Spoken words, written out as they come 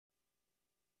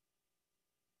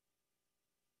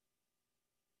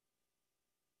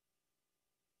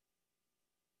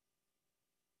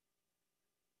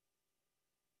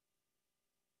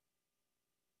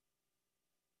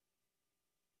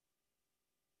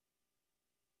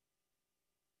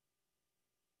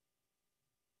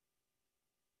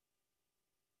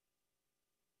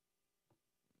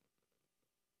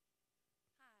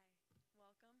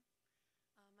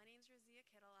name's Razia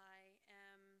Kittle. I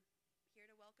am here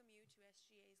to welcome you to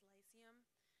SGA's Lyceum.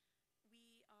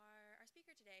 Our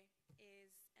speaker today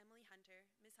is Emily Hunter.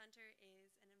 Ms. Hunter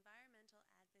is an environmental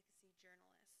advocacy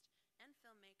journalist and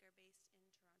filmmaker based in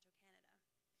Toronto, Canada.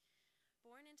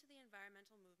 Born into the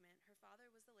environmental movement, her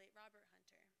father was the late Robert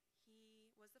Hunter.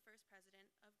 He was the first president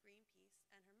of Greenpeace,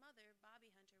 and her mother, Bobby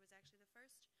Hunter, was actually the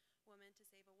first woman to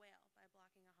save a whale by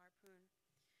blocking a harpoon.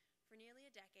 For nearly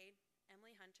a decade,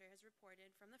 Emily Hunter has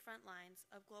reported from the front lines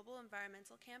of global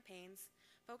environmental campaigns,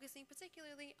 focusing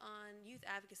particularly on youth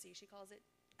advocacy. She calls it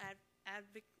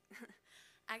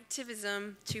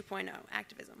Activism 2.0,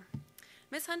 activism.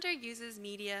 Ms. Hunter uses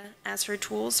media as her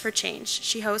tools for change.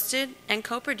 She hosted and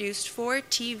co-produced 4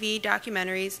 TV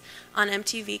documentaries on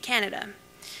MTV Canada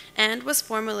and was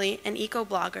formerly an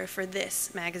eco-blogger for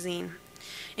This magazine.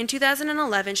 In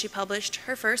 2011, she published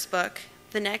her first book,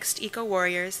 The Next Eco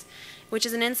Warriors, which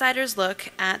is an insider's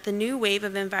look at the new wave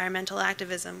of environmental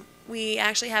activism. We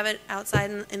actually have it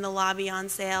outside in the lobby on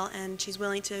sale, and she's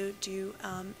willing to do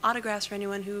autographs for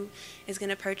anyone who is going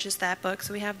to purchase that book,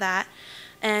 so we have that.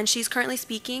 And she's currently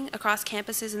speaking across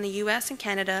campuses in the US and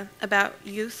Canada about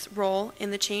youth's role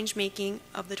in the change-making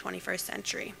of the 21st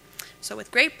century. So with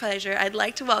great pleasure, I'd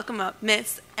like to welcome up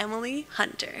Miss Emily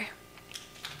Hunter.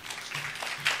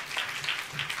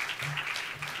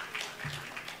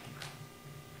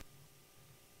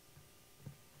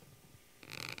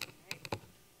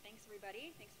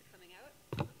 Thanks for coming out.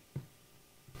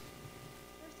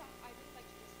 First off, I'd just like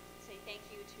to say thank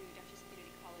you to Dutchess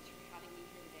Community College for having me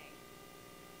here today.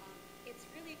 It's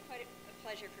really quite a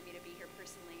pleasure for me to be here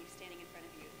personally, standing in front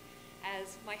of you,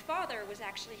 as my father was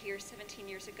actually here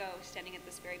 17 years ago, standing at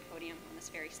this very podium on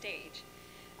this very stage.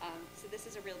 So this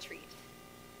is a real treat.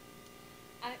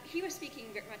 He was speaking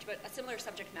very much about a similar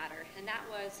subject matter, and that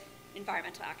was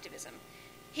environmental activism.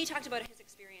 He talked about his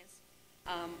experience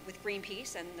with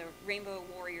Greenpeace and the Rainbow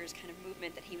Warriors kind of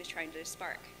movement that he was trying to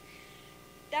spark.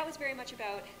 That was very much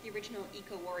about the original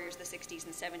eco-warriors of the 60s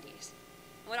and 70s.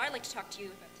 And what I'd like to talk to you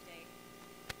about today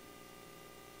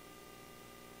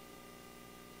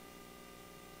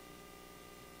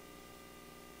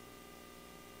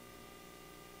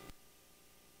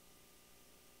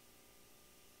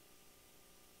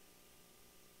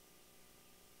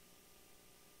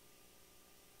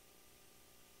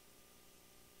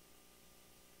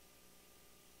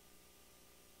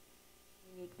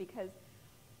because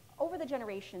over the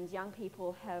generations, young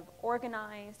people have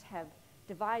organized, have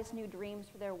devised new dreams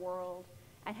for their world,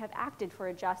 and have acted for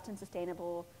a just and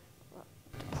sustainable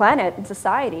planet and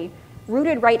society,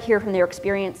 rooted right here from their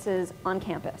experiences on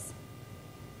campus.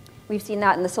 We've seen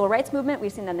that in the civil rights movement,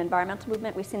 we've seen that in the environmental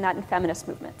movement, we've seen that in feminist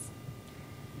movements.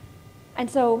 And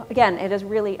so, again, it is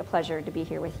really a pleasure to be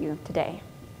here with you today.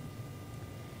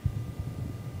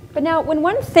 But now, when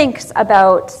one thinks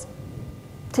about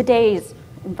today's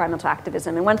environmental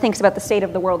activism, and one thinks about the state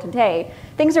of the world today,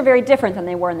 things are very different than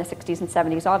they were in the 60s and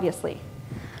 70s, obviously.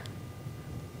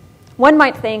 One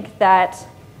might think that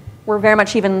we're very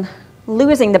much even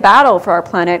losing the battle for our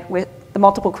planet with the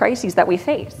multiple crises that we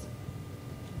face.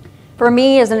 For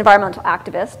me, as an environmental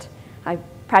activist, I'm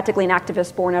practically an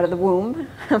activist born out of the womb,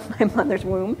 my mother's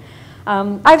womb.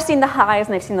 I've seen the highs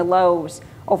and I've seen the lows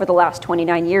over the last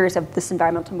 29 years of this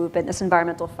environmental movement, this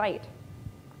environmental fight.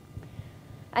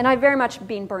 And I've very much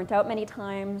been burnt out many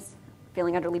times,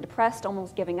 feeling utterly depressed,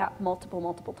 almost giving up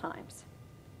multiple times.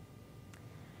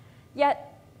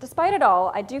 Yet, despite it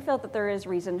all, I do feel that there is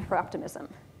reason for optimism.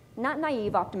 Not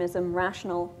naive optimism,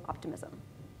 rational optimism.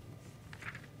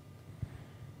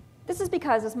 This is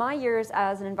because, as my years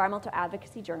as an environmental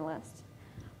advocacy journalist,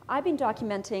 I've been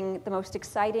documenting the most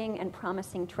exciting and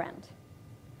promising trend.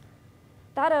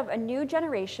 That of a new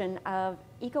generation of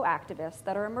eco-activists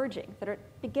that are emerging, that are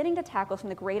beginning to tackle some of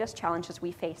the greatest challenges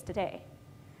we face today.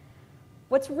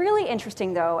 What's really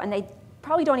interesting, though, and they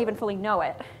probably don't even fully know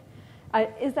it,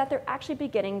 is that they're actually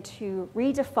beginning to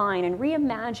redefine and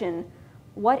reimagine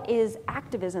what is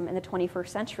activism in the 21st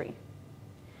century.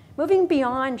 Moving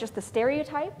beyond just the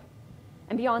stereotype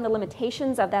and beyond the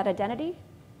limitations of that identity,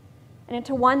 and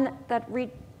into one that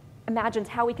reimagines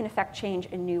how we can affect change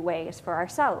in new ways for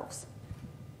ourselves.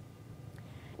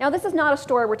 Now, this is not a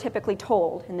story we're typically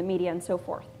told in the media and so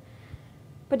forth.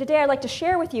 But today I'd like to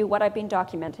share with you what I've been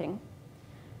documenting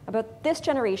about this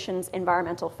generation's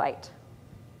environmental fight,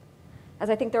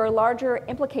 as I think there are larger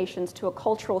implications to a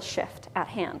cultural shift at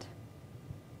hand.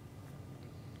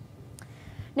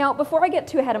 Now, before I get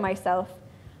too ahead of myself,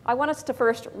 I want us to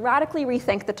first radically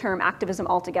rethink the term activism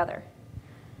altogether.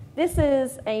 This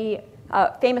is a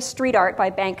famous street art by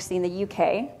Banksy in the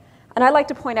UK, and I like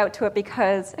to point out to it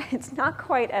because it's not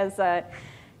quite as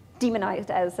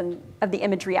demonized as of the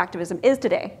imagery activism is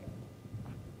today.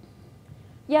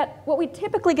 Yet, what we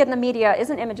typically get in the media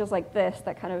isn't images like this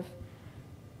that kind of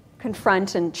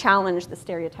confront and challenge the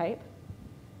stereotype.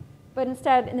 But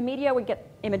instead, in the media, we get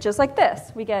images like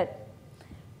this. We get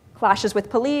clashes with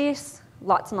police,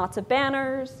 lots and lots of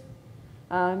banners,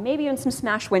 maybe even some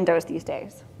smashed windows these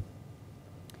days.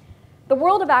 The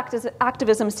world of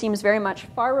activism seems very much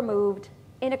far removed,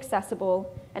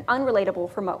 inaccessible, and unrelatable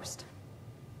for most.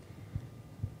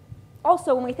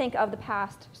 Also, when we think of the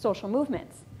past social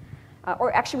movements,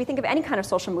 or actually we think of any kind of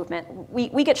social movement,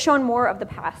 we get shown more of the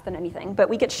past than anything, but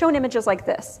we get shown images like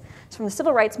this. It's from the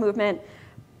civil rights movement,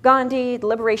 Gandhi, the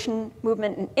liberation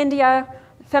movement in India,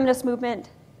 the feminist movement,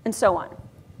 and so on.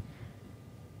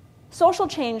 Social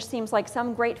change seems like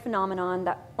some great phenomenon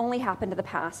that only happened in the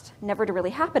past, never to really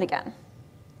happen again.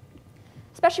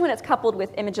 Especially when it's coupled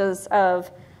with images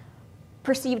of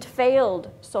perceived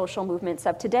failed social movements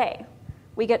of today.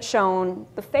 We get shown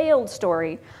the failed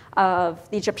story of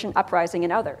the Egyptian uprising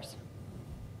and others.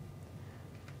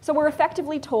 So we're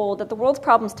effectively told that the world's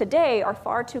problems today are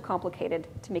far too complicated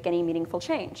to make any meaningful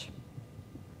change.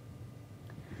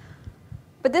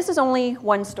 But this is only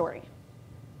one story.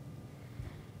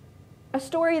 A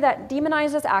story that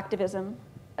demonizes activism,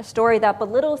 a story that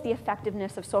belittles the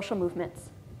effectiveness of social movements,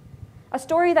 a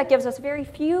story that gives us very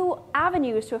few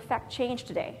avenues to affect change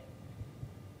today.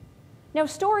 Now,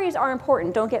 stories are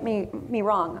important, don't get me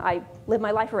wrong. I live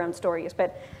my life around stories,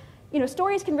 but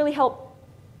stories can really help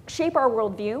shape our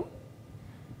worldview,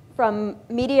 from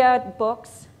media,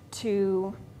 books,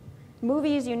 to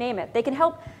movies, you name it. They can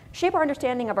help shape our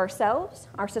understanding of ourselves,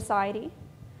 our society,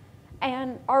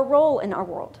 and our role in our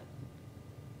world.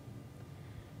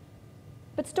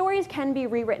 But stories can be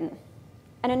rewritten,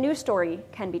 and a new story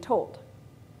can be told.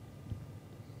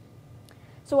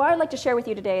 So I would like to share with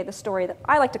you today the story that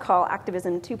I like to call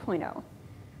Activism 2.0,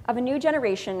 of a new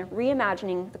generation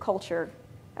reimagining the culture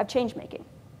of change-making.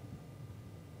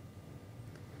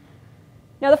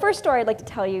 Now, the first story I'd like to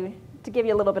tell you, to give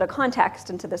you a little bit of context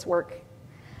into this work,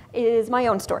 is my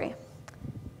own story.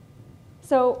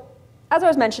 So, as I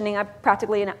was mentioning, I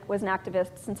practically was an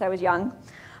activist since I was young.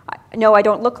 No, I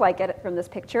don't look like it from this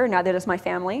picture, neither does my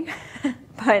family.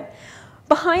 But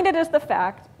behind it is the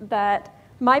fact that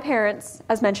my parents,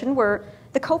 as mentioned, were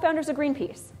the co-founders of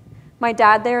Greenpeace. My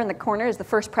dad there in the corner is the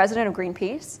first president of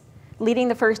Greenpeace, leading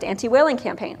the first anti-whaling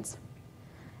campaigns.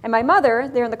 And my mother,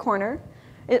 there in the corner,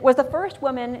 was the first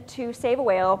woman to save a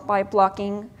whale by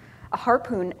blocking a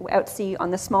harpoon out to sea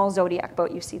on the small Zodiac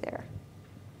boat you see there.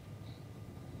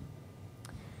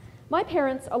 My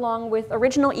parents, along with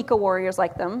original eco-warriors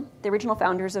like them, the original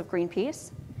founders of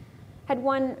Greenpeace, had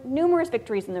won numerous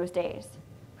victories in those days,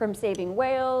 from saving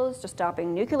whales, to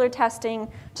stopping nuclear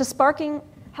testing, to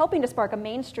helping to spark a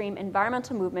mainstream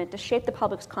environmental movement to shape the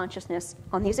public's consciousness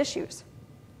on these issues.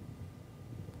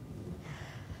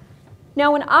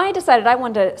 Now, when I decided I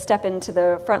wanted to step into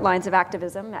the front lines of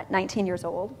activism at 19 years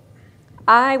old,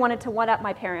 I wanted to one-up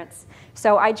my parents.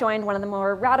 So I joined one of the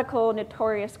more radical,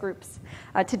 notorious groups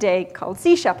today called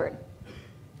Sea Shepherd.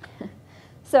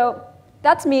 So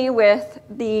that's me with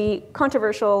the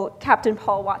controversial Captain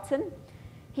Paul Watson.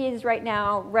 He is right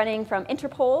now running from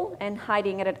Interpol and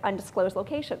hiding at an undisclosed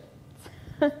location.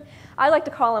 I like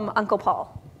to call him Uncle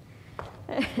Paul.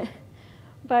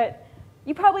 But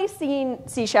you've probably seen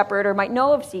Sea Shepherd, or might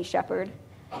know of Sea Shepherd,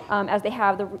 as they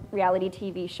have the reality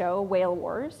TV show Whale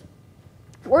Wars.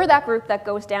 We're that group that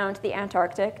goes down to the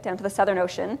Antarctic, down to the Southern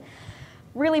Ocean,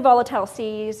 really volatile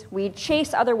seas. We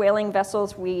chase other whaling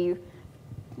vessels. We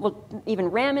will even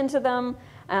ram into them.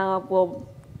 We'll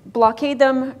blockade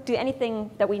them, do anything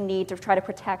that we need to try to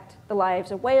protect the lives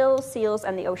of whales, seals,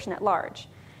 and the ocean at large.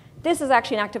 This is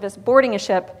actually an activist boarding a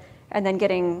ship and then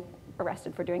getting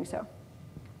arrested for doing so.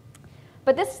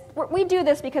 But we do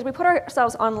this because we put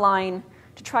ourselves online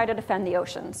to try to defend the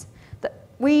oceans.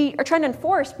 We are trying to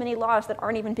enforce many laws that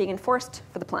aren't even being enforced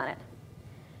for the planet.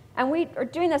 And we are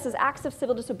doing this as acts of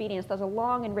civil disobedience that has a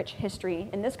long and rich history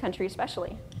in this country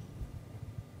especially.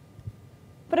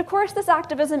 But of course, this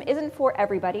activism isn't for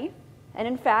everybody. And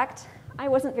in fact, I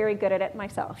wasn't very good at it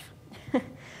myself.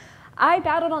 I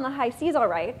battled on the high seas all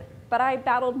right, but I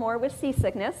battled more with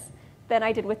seasickness than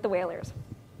I did with the whalers.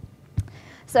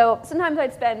 So sometimes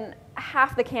I'd spend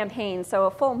half the campaign, so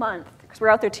a full month, because we're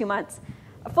out there 2 months,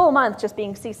 a full month just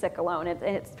being seasick alone.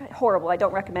 It's horrible. I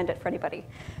don't recommend it for anybody.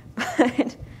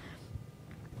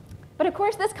 But of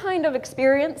course, this kind of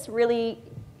experience really,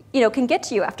 can get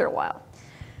to you after a while.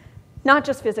 Not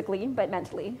just physically, but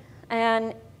mentally.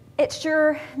 And it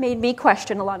sure made me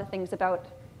question a lot of things about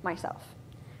myself.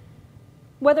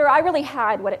 Whether I really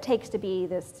had what it takes to be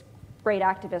this great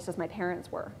activists as my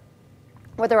parents were,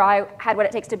 whether I had what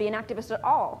it takes to be an activist at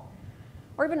all,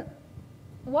 or even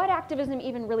what activism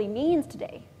even really means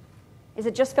today. Is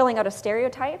it just filling out a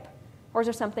stereotype, or is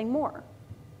there something more?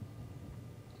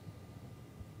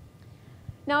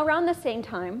 Now, around the same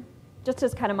time, just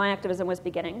as kind of my activism was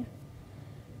beginning,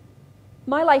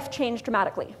 my life changed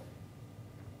dramatically.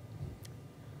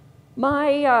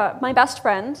 My best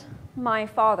friend, my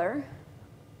father,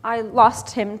 I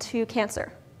lost him to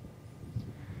cancer.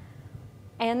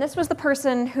 And this was the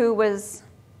person who was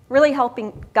really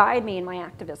helping guide me in my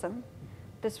activism.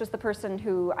 This was the person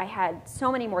who I had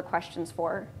so many more questions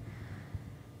for,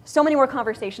 so many more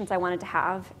conversations I wanted to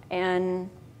have, and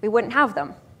we wouldn't have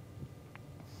them.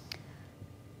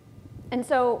 And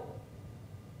so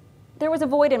there was a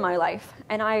void in my life,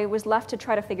 and I was left to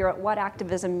try to figure out what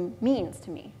activism means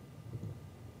to me.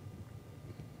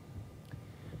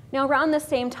 Now, around the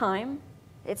same time,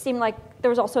 it seemed like there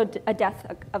was also a death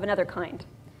of another kind.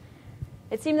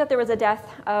 It seemed that there was a death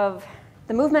of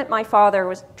the movement my father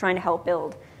was trying to help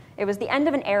build. It was the end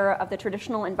of an era of the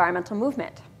traditional environmental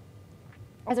movement.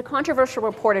 As a controversial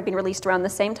report had been released around the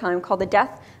same time called The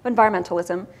Death of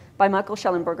Environmentalism by Michael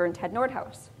Schellenberger and Ted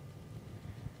Nordhaus.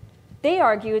 They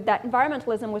argued that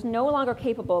environmentalism was no longer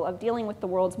capable of dealing with the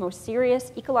world's most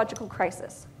serious ecological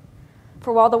crisis.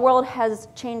 For while the world has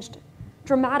changed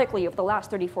dramatically over the last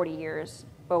 30, 40 years,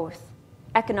 both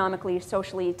economically,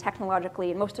 socially,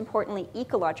 technologically, and most importantly,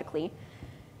 ecologically,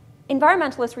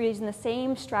 environmentalists were using the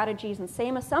same strategies and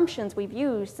same assumptions we've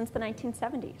used since the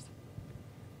 1970s.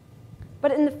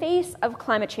 But in the face of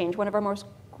climate change, one of our most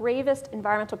gravest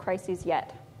environmental crises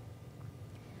yet,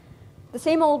 the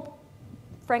same old,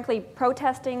 frankly,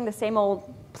 protesting, the same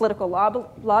old political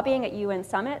lobbying at UN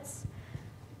summits,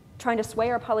 trying to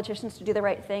sway our politicians to do the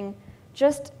right thing,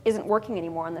 just isn't working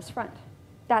anymore on this front.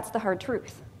 That's the hard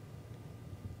truth.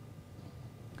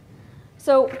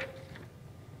 So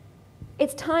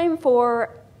it's time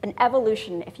for an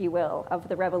evolution, if you will, of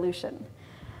the revolution,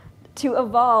 to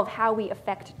evolve how we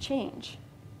affect change.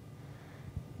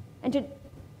 And to,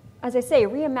 as I say,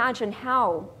 reimagine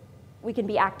how we can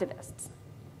be activists.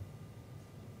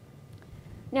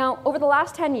 Now, over the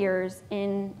last 10 years,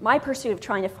 in my pursuit of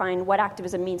trying to find what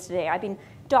activism means today, I've been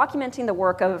documenting the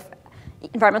work of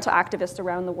environmental activists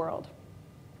around the world.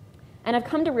 And I've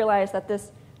come to realize that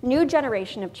this new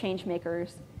generation of change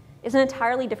makers is an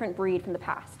entirely different breed from the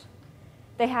past.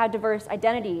 They had diverse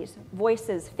identities,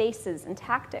 voices, faces, and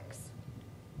tactics.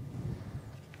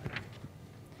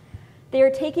 They are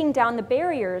taking down the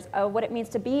barriers of what it means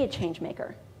to be a change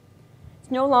maker. It's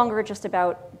no longer just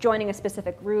about joining a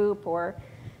specific group or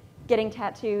getting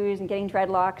tattoos and getting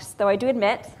dreadlocks, though I do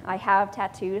admit I have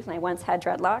tattoos and I once had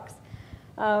dreadlocks.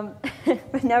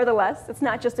 But nevertheless, it's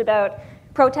not just about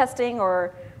protesting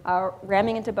or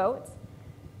ramming into boats.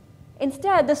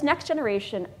 Instead, this next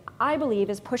generation, I believe,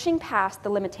 is pushing past the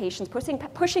limitations,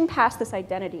 pushing past this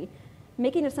identity,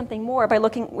 making it something more by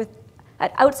looking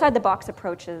at outside-the-box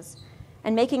approaches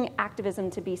and making activism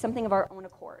to be something of our own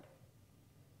accord,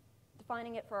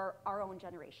 defining it for our own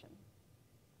generation.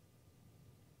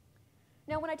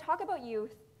 Now, when I talk about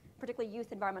youth, particularly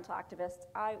youth environmental activists,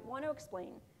 I want to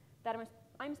explain that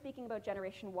I'm speaking about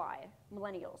Generation Y,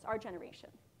 millennials, our generation.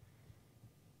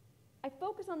 I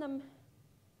focus on them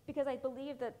because I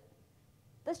believe that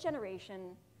this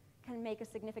generation can make a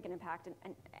significant impact,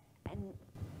 and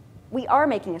we are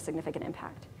making a significant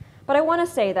impact. But I want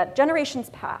to say that generations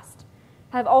past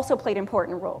have also played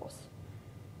important roles.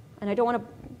 And I don't want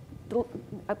to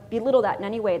belittle that in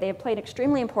any way. They have played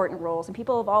extremely important roles, and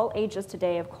people of all ages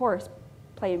today, of course,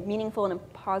 play meaningful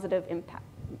and positive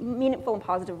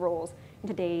roles in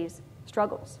today's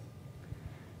struggles.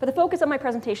 But the focus of my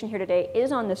presentation here today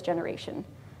is on this generation,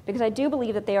 because I do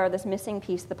believe that they are this missing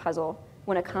piece of the puzzle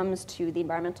when it comes to the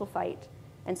environmental fight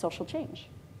and social change.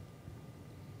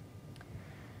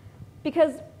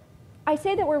 Because I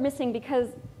say that we're missing because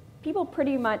people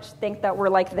pretty much think that we're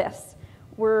like this.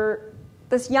 We're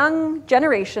this young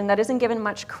generation that isn't given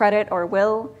much credit or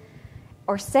will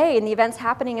or say in the events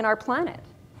happening in our planet.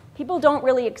 People don't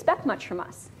really expect much from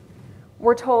us.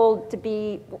 We're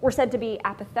said to be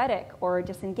apathetic or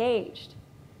disengaged.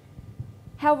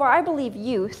 However, I believe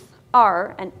youth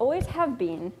are, and always have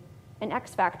been, an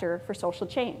X factor for social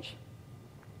change.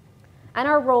 And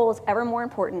our role is ever more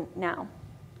important now.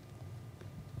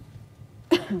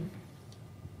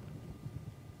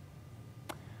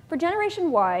 For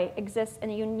Generation Y exists in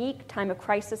a unique time of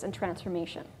crisis and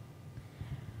transformation.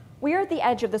 We are at the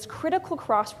edge of this critical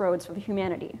crossroads for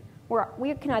humanity, where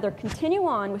we can either continue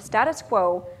on with status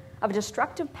quo of a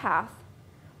destructive path,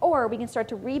 or we can start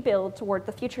to rebuild toward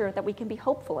the future that we can be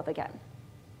hopeful of again.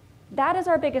 That is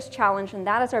our biggest challenge, and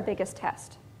that is our biggest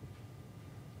test.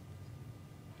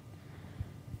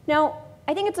 Now,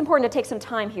 I think it's important to take some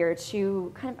time here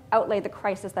to kind of outlay the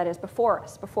crisis that is before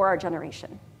us, before our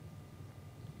generation.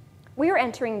 We are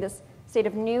entering this state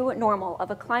of new normal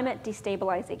of a climate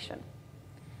destabilization.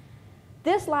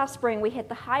 This last spring, we hit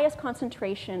the highest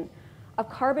concentration of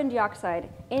carbon dioxide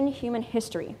in human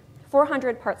history,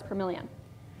 400 parts per million.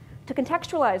 To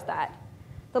contextualize that,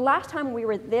 the last time we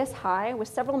were this high was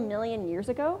several million years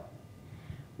ago,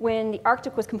 when the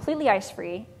Arctic was completely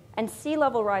ice-free and sea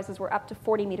level rises were up to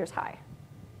 40 meters high.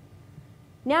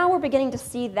 Now we're beginning to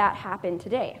see that happen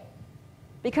today,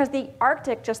 because the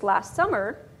Arctic just last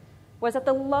summer was at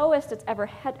the lowest it's ever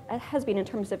has been in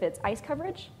terms of its ice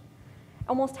coverage.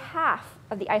 Almost half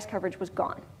of the ice coverage was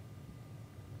gone.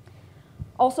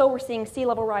 Also, we're seeing sea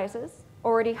level rises.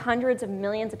 Already hundreds of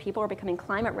millions of people are becoming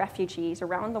climate refugees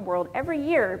around the world every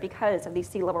year because of these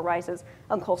sea level rises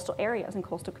on coastal areas and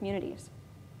coastal communities.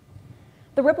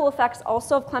 The ripple effects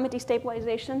also of climate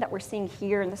destabilization that we're seeing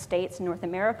here in the States and North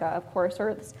America, of course,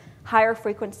 are this higher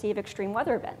frequency of extreme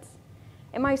weather events.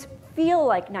 It might feel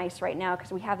like nice right now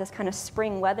because we have this kind of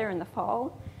spring weather in the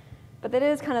fall, but that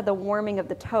is kind of the warming of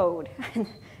the toad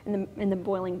in the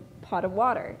boiling pot of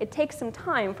water. It takes some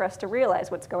time for us to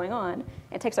realize what's going on.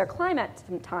 It takes our climate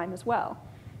some time as well.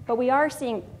 But we are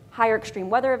seeing higher extreme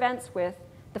weather events with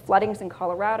the floodings in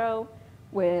Colorado,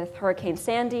 with Hurricane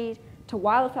Sandy, to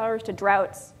wildfires, to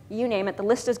droughts, you name it. The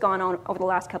list has gone on over the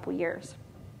last couple years.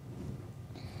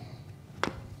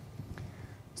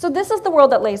 So this is the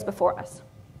world that lays before us,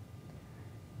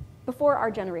 before our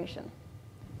generation.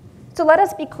 So let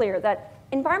us be clear that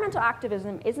environmental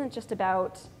activism isn't just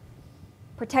about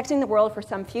protecting the world for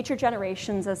some future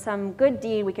generations as some good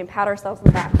deed we can pat ourselves on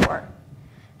the back for.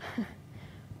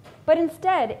 But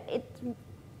instead,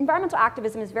 environmental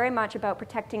activism is very much about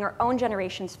protecting our own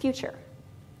generation's future,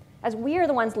 as we are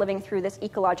the ones living through this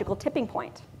ecological tipping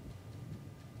point.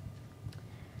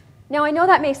 Now, I know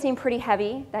that may seem pretty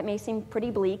heavy, that may seem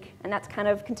pretty bleak, and that's kind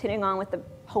of continuing on with the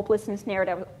hopelessness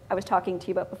narrative I was talking to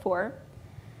you about before.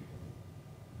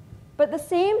 But at the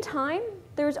same time,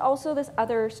 there's also this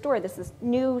other story, this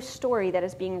new story that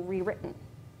is being rewritten.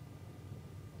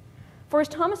 For as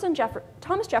Thomas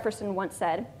Jefferson once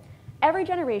said, every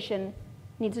generation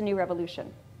needs a new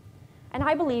revolution. And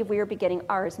I believe we are beginning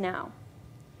ours now.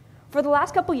 For the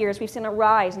last couple years, we've seen a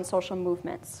rise in social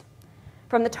movements,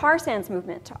 from the tar sands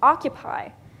movement to Occupy,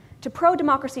 to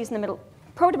pro-democracy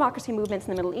movements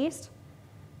in the Middle East,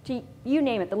 to you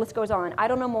name it, the list goes on. I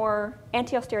don't know more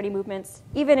anti-austerity movements.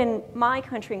 Even in my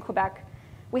country, in Quebec,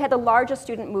 we had the largest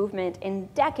student movement in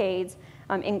decades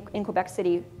in Quebec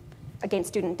City against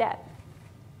student debt.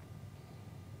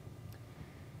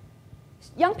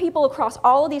 Young people across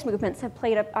all of these movements have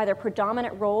played either a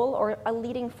predominant role or a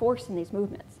leading force in these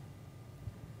movements.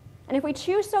 And if we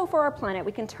choose so for our planet,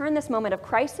 we can turn this moment of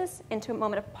crisis into a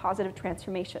moment of positive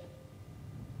transformation.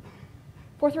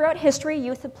 For throughout history,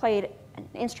 youth have played an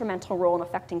instrumental role in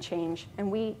affecting change, and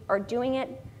we are doing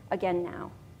it again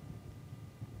now.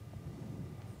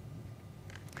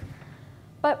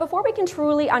 But before we can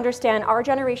truly understand our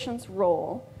generation's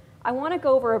role, I want to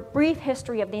go over a brief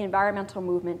history of the environmental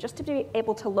movement just to be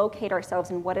able to locate ourselves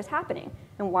in what is happening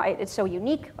and why it's so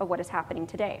unique of what is happening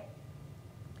today.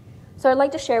 So I'd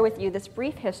like to share with you this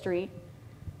brief history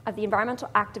of the environmental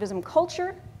activism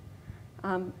culture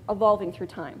evolving through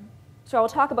time. So I'll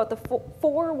talk about the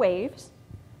four waves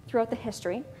throughout the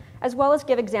history, as well as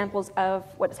give examples of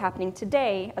what is happening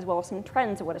today, as well as some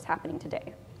trends of what is happening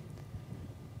today.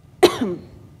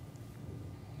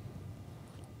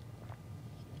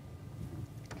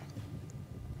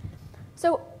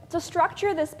 So to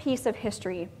structure this piece of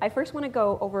history, I first want to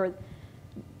go over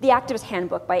the Activist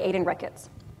Handbook by Aidan Ricketts.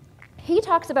 He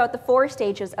talks about the 4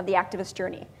 stages of the activist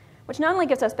journey, which not only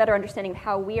gives us better understanding of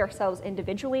how we ourselves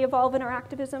individually evolve in our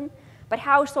activism, but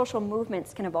how social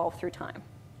movements can evolve through time.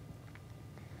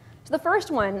 So the first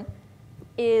one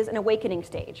is an awakening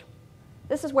stage.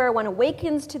 This is where one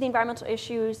awakens to the environmental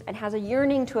issues and has a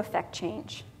yearning to affect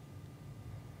change.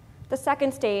 The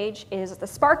second stage is the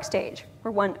spark stage,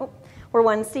 where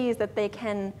one sees that they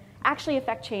can actually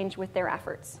affect change with their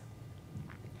efforts.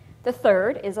 The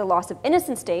third is a loss of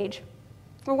innocence stage,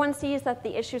 where one sees that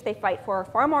the issues they fight for are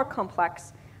far more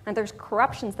complex, and there's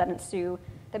corruptions that ensue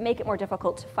that make it more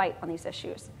difficult to fight on these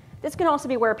issues. This can also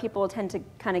be where people tend to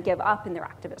kind of give up in their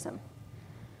activism.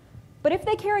 But if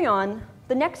they carry on,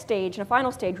 the next stage and a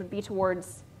final stage would be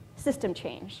towards system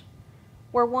change,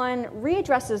 where one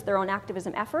readdresses their own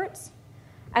activism efforts,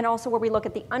 and also where we look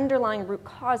at the underlying root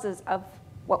causes of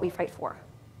what we fight for.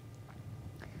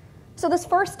 So this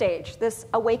first stage, this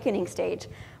awakening stage,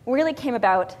 really came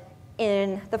about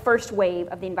in the first wave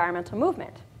of the environmental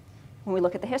movement, when we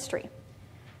look at the history.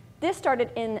 This started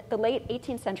in the late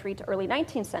 18th century to early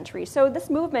 19th century, so this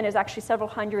movement is actually several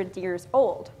hundred years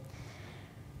old.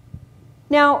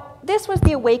 Now, this was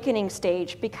the awakening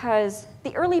stage because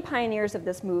the early pioneers of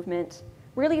this movement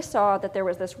really saw that there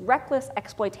was this reckless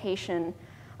exploitation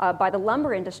by the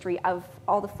lumber industry of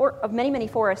many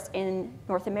forests in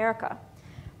North America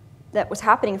that was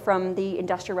happening from the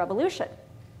Industrial Revolution.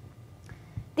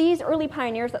 These early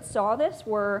pioneers that saw this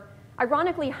were,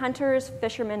 ironically, hunters,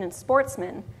 fishermen, and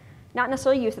sportsmen, not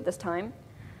necessarily youth at this time.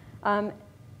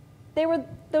 They were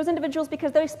those individuals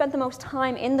because they spent the most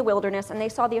time in the wilderness and they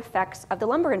saw the effects of the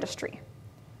lumber industry.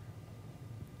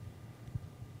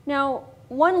 Now,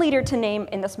 one leader to name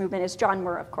in this movement is John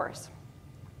Muir, of course.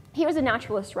 He was a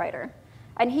naturalist writer,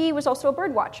 and he was also a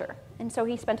bird watcher, and so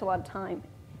he spent a lot of time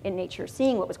in nature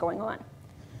seeing what was going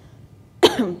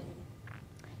on.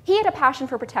 He had a passion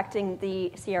for protecting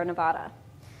the Sierra Nevada,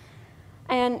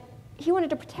 and he wanted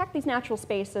to protect these natural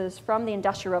spaces from the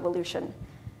Industrial Revolution.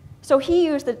 So he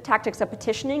used the tactics of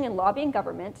petitioning and lobbying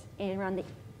government in around the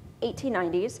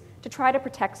 1890s to try to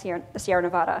protect the Sierra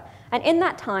Nevada, and in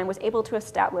that time was able to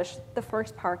establish the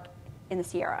first park in the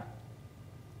Sierra.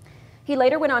 He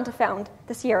later went on to found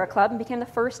the Sierra Club and became the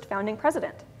first founding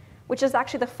president, which is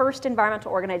actually the first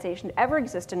environmental organization to ever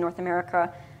exist in North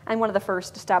America and one of the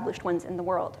first established ones in the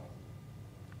world.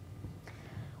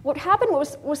 What happened,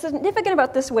 what was significant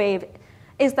about this wave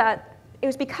is that it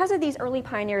was because of these early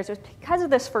pioneers, it was because of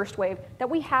this first wave that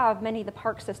we have many of the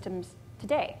park systems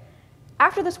today.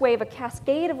 After this wave, a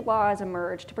cascade of laws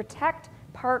emerged to protect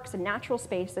parks and natural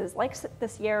spaces like the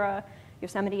Sierra,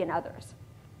 Yosemite, and others.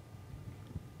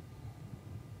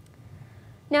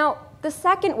 Now, the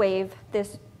second wave,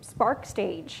 this spark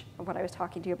stage of what I was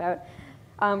talking to you about,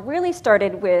 really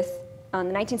started with the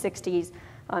 1960s,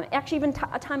 actually even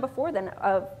a time before then,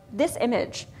 of this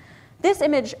image. This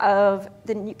image of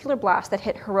the nuclear blast that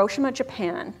hit Hiroshima,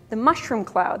 Japan, the mushroom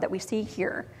cloud that we see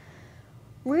here,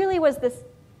 really was this,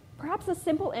 perhaps a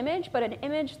simple image, but an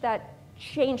image that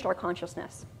changed our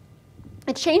consciousness.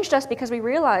 It changed us because we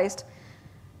realized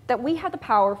that we had the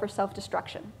power for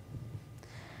self-destruction.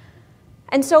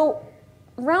 And so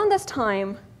around this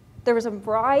time, there was a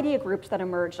variety of groups that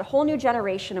emerged. A whole new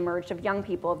generation emerged of young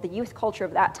people, of the youth culture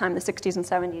of that time, the 60s and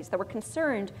 70s, that were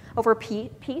concerned over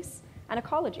peace and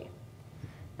ecology.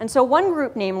 And so one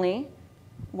group, namely,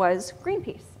 was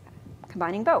Greenpeace,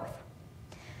 combining both.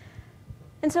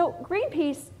 And so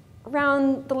Greenpeace,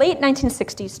 around the late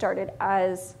 1960s, started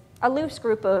as a loose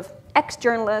group of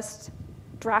ex-journalists,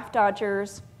 draft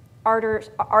dodgers,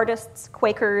 artists,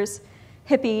 Quakers,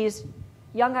 hippies,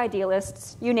 young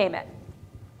idealists, you name it.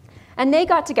 And they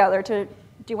got together to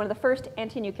do one of the first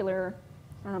anti-nuclear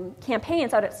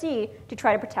campaigns out at sea to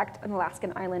try to protect an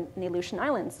Alaskan island and the Aleutian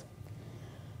Islands.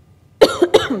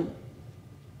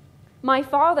 My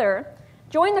father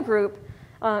joined the group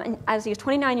as he was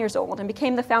 29 years old and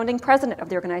became the founding president of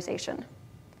the organization.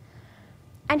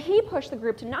 And he pushed the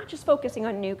group to not just focusing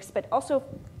on nukes, but also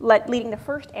leading the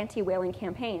first anti-whaling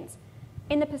campaigns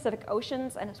in the Pacific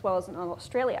Oceans and as well as in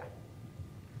Australia.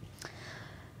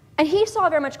 And he saw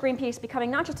very much Greenpeace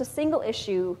becoming not just a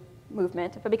single-issue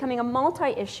movement, but becoming a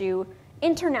multi-issue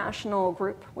international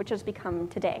group, which has become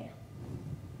today.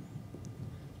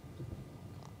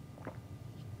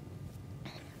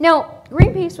 Now,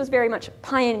 Greenpeace was very much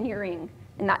pioneering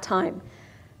in that time.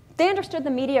 They understood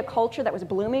the media culture that was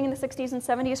blooming in the 60s and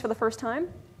 70s for the first time,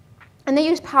 and they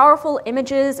used powerful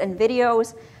images and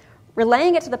videos,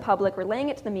 relaying it to the public, relaying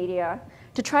it to the media,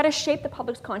 to try to shape the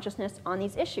public's consciousness on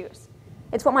these issues.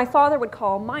 It's what my father would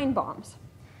call mind bombs,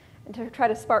 and to try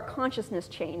to spark consciousness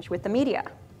change with the media.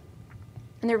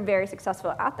 And they're very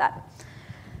successful at that.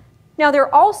 Now,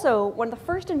 they're also one of the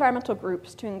first environmental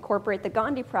groups to incorporate the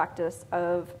Gandhi practice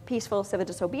of peaceful civil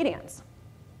disobedience,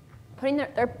 putting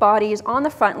their bodies on the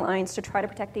front lines to try to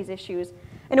protect these issues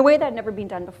in a way that had never been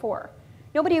done before.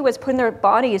 Nobody was putting their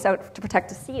bodies out to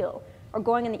protect a seal or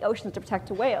going in the oceans to protect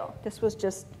a whale. This was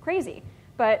just crazy,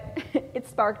 but it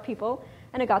sparked people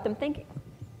and it got them thinking.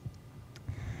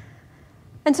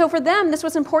 And so for them, this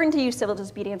was important to use civil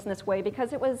disobedience in this way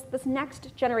because it was this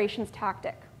next generation's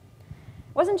tactic.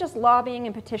 It wasn't just lobbying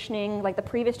and petitioning like the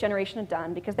previous generation had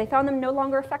done because they found them no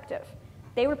longer effective.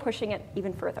 They were pushing it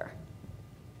even further.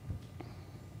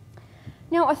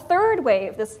 Now, a third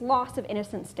wave, this loss of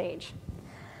innocence stage.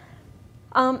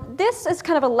 This is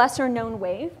kind of a lesser-known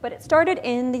wave, but it started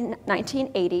in the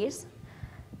 1980s.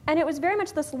 And it was very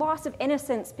much this loss of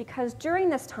innocence because during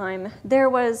this time, there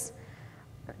was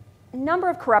a number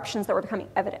of corruptions that were becoming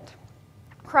evident.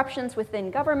 Corruptions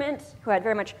within government, who had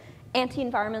very much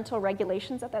anti-environmental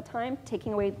regulations at that time,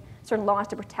 taking away certain laws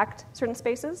to protect certain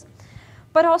spaces,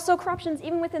 but also corruptions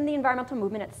even within the environmental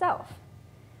movement itself.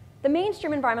 The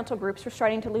mainstream environmental groups were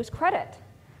starting to lose credit,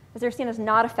 as they're seen as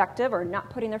not effective or not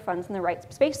putting their funds in the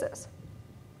right spaces.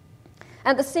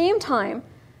 At the same time,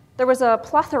 there was a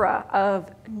plethora of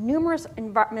numerous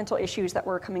environmental issues that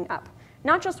were coming up.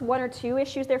 Not just one or two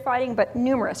issues they're fighting, but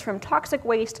numerous, from toxic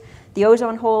waste, the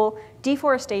ozone hole,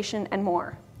 deforestation, and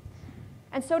more.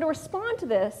 And so to respond to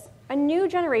this, a new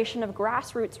generation of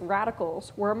grassroots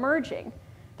radicals were emerging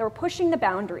that were pushing the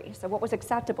boundaries of what was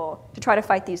acceptable to try to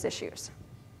fight these issues.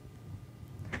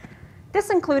 This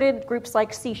included groups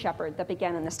like Sea Shepherd that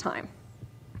began in this time.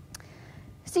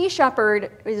 Sea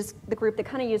Shepherd is the group that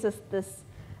kind of uses this,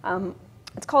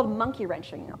 it's called monkey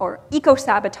wrenching or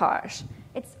eco-sabotage.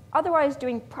 It's otherwise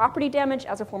doing property damage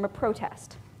as a form of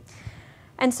protest.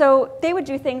 And so they would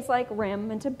do things like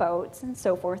ram into boats and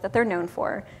so forth that they're known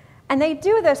for. And they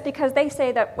do this because they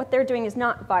say that what they're doing is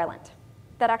not violent,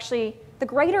 that actually the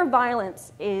greater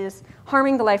violence is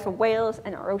harming the life of whales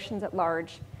and our oceans at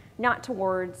large, not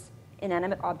towards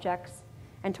inanimate objects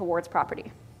and towards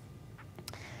property.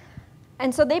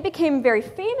 And so they became very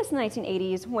famous in the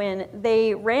 1980s when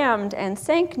they rammed and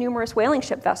sank numerous whaling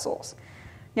ship vessels.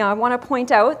 Now, I want to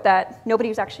point out that nobody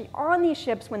was actually on these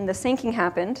ships when the sinking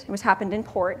happened. It happened in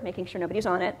port, making sure nobody's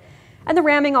on it. And the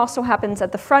ramming also happens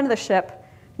at the front of the ship,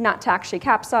 not to actually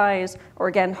capsize or,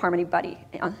 again, harm anybody,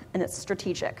 and it's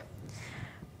strategic.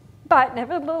 But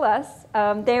nevertheless,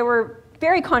 they were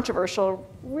very controversial,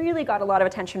 really got a lot of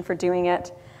attention for doing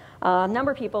it. A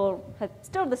number of people,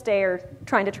 still to this day, are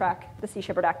trying to track the Sea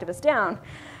Shepherd activists down.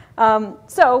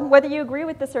 So whether you agree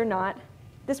with this or not,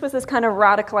 this was this kind of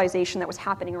radicalization that was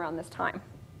happening around this time.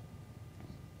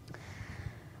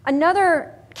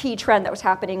 Another key trend that was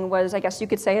happening was, I guess you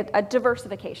could say, a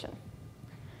diversification.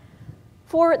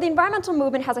 For the environmental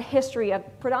movement has a history of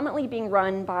predominantly being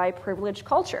run by privileged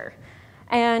culture.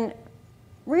 And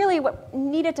really what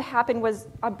needed to happen was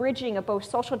a bridging of both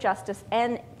social justice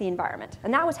and the environment.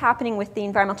 And that was happening with the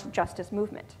environmental justice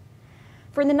movement.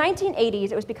 For in the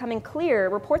 1980s, it was becoming clear,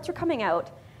 reports were coming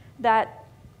out, that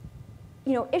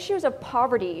issues of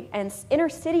poverty and inner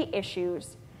city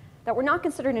issues that were not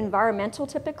considered environmental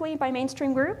typically by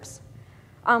mainstream groups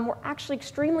were actually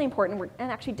extremely important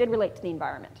and actually did relate to the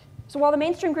environment. So while the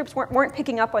mainstream groups weren't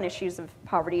picking up on issues of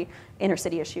poverty, inner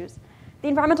city issues, the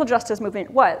environmental justice movement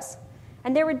was.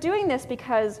 And they were doing this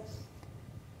because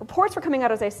reports were coming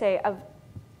out, as I say,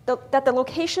 that the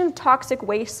location of toxic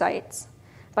waste sites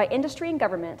by industry and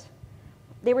government,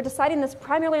 they were deciding this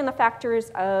primarily on the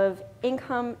factors of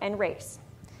income and race.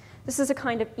 This is a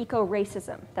kind of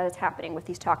eco-racism that is happening with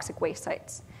these toxic waste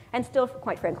sites, and still,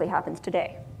 quite frankly, happens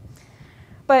today.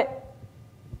 But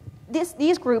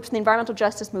these groups in the environmental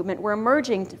justice movement were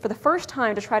emerging for the first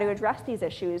time to try to address these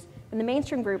issues, and the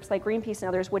mainstream groups like Greenpeace and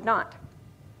others would not.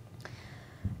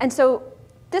 And so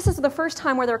this is the first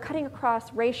time where they're cutting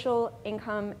across racial,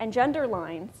 income, and gender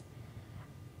lines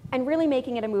and really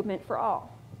making it a movement for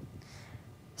all.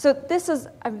 So this is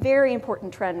a very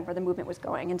important trend where the movement was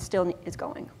going and still is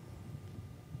going.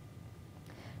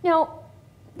 Now,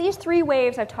 these three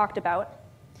waves I've talked about,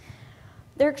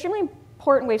 they're extremely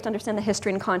important ways to understand the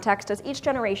history and context as each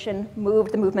generation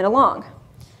moved the movement along.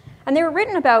 And they were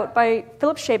written about by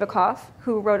Philip Shabakoff,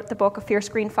 who wrote the book A Fierce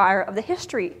Green Fire of the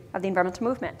history of the environmental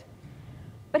movement.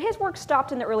 But his work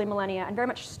stopped in the early millennia and very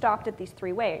much stopped at these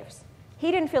three waves.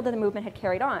 He didn't feel that the movement had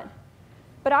carried on.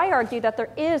 But I argue that there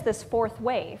is this fourth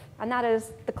wave, and that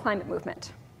is the climate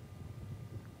movement.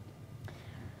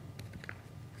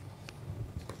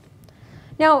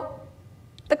 Now,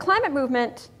 the climate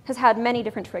movement has had many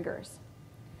different triggers.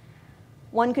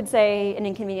 One could say an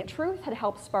inconvenient truth had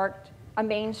helped spark a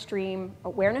mainstream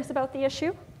awareness about the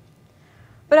issue.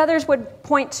 But others would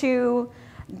point to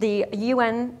the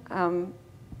UN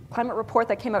climate report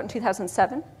that came out in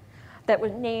 2007 that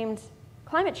was named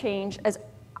climate change as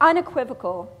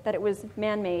unequivocal that it was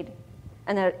man-made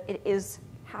and that it is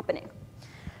happening.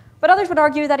 But others would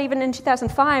argue that even in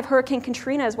 2005, Hurricane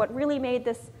Katrina is what really made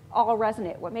this all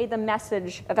resonate, what made the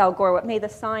message of Al Gore, what made the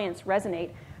science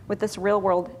resonate with this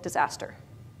real-world disaster.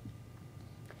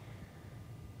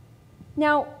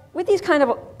 Now, with these kind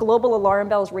of global alarm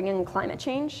bells ringing in climate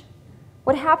change,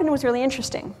 what happened was really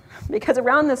interesting, because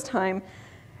around this time,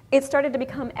 it started to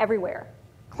become everywhere.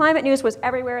 Climate news was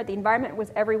everywhere, the environment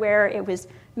was everywhere, it was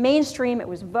mainstream, it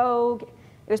was vogue,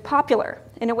 it was popular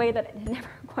in a way that it had never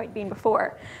quite been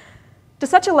before. To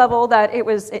such a level that it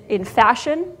was in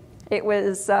fashion, it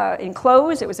was in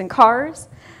clothes, it was in cars.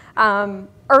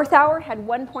 Earth Hour had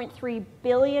 1.3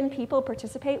 billion people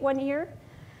participate one year.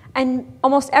 And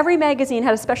almost every magazine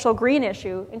had a special green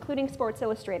issue, including Sports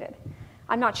Illustrated.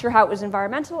 I'm not sure how it was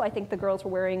environmental. I think the girls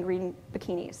were wearing green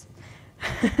bikinis.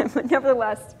 But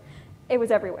nevertheless, it was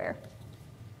everywhere.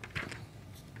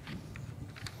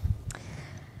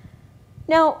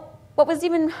 Now, what was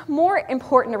even more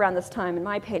important around this time, in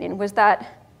my opinion, was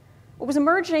that what was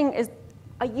emerging is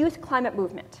a youth climate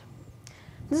movement.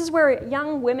 This is where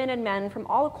young women and men from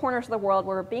all corners of the world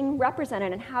were being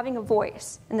represented and having a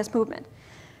voice in this movement.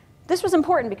 This was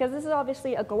important because this is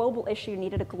obviously a global issue,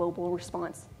 needed a global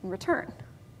response in return.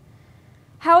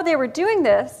 How they were doing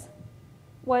this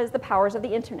was the powers of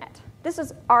the internet. This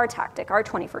is our tactic, our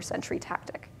 21st century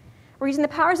tactic. We're using the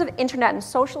powers of internet and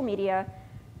social media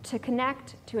to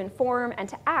connect, to inform, and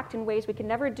to act in ways we can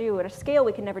never do at a scale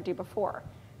we can never do before,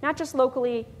 not just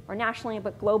locally or nationally,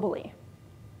 but globally.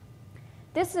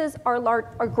 This is our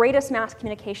greatest mass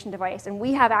communication device, and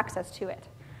we have access to it.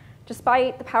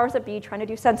 Despite the powers that be trying to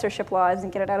do censorship laws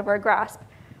and get it out of our grasp,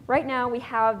 right now we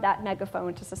have that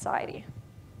megaphone to society.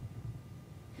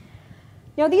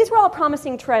 Now, these were all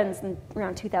promising trends in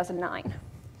around 2009.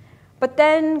 But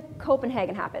then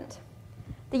Copenhagen happened.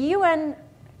 The UN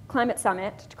Climate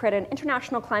Summit to create an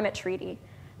international climate treaty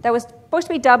that was supposed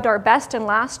to be dubbed our best and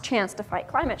last chance to fight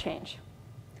climate change.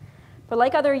 But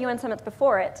like other UN summits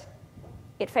before it,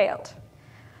 it failed.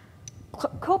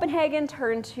 Copenhagen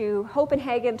turned to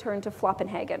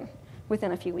Floppenhagen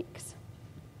within a few weeks.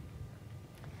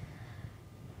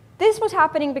 This was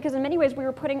happening because in many ways we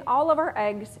were putting all of our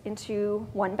eggs into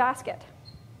one basket,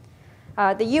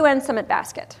 the UN summit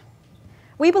basket.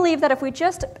 We believe that if we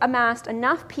just amassed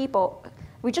enough people,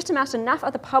 enough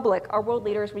of the public, our world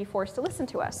leaders would be forced to listen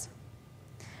to us.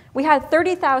 We had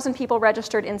 30,000 people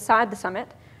registered inside the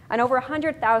summit and over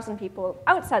 100,000 people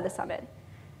outside the summit.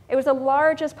 It was the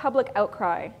largest public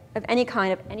outcry of any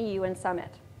kind of any UN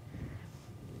summit.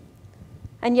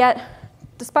 And yet,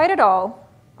 despite it all,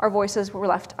 our voices were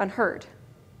left unheard.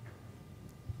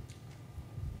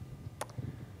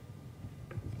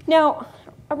 Now,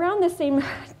 around the same,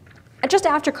 just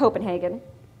after Copenhagen,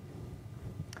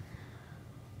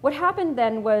 what happened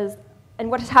then was,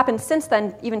 and what has happened since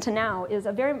then, even to now, is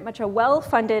very much a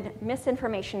well-funded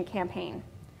misinformation campaign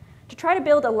to try to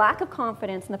build a lack of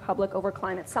confidence in the public over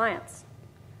climate science,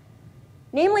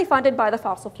 namely funded by the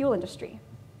fossil fuel industry.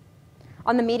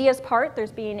 On the media's part,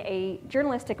 there's been a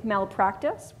journalistic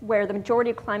malpractice where the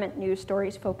majority of climate news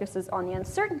stories focuses on the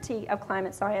uncertainty of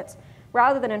climate science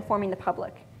rather than informing the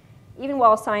public, even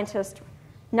while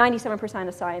 97%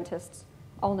 of scientists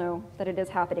all know that it is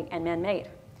happening and man-made.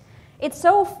 It's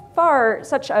so far,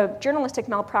 such a journalistic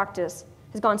malpractice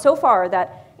has gone so far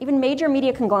that even major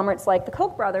media conglomerates like the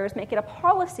Koch brothers make it a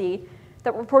policy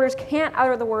that reporters can't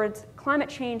utter the words climate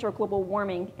change or global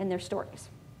warming in their stories.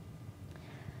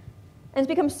 And it's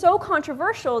become so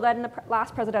controversial that in the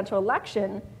last presidential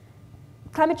election,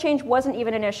 climate change wasn't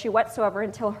even an issue whatsoever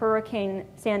until Hurricane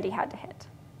Sandy had to hit.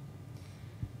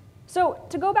 So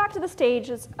to go back to the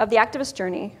stages of the activist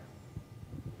journey,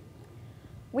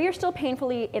 we are still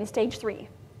painfully in stage 3,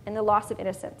 in the loss of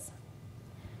innocence.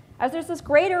 As there's this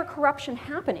greater corruption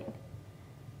happening,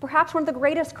 perhaps one of the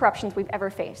greatest corruptions we've ever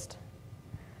faced.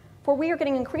 For we are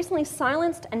getting increasingly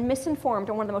silenced and misinformed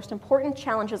on one of the most important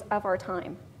challenges of our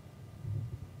time.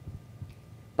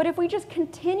 But if we just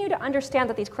continue to understand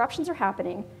that these corruptions are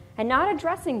happening and not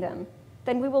addressing them,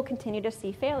 then we will continue to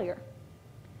see failure.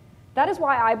 That is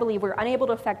why I believe we're unable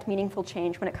to affect meaningful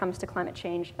change when it comes to climate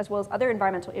change, as well as other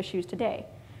environmental issues today.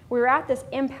 We're at this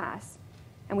impasse,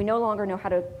 and we no longer know how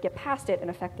to get past it and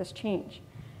affect this change.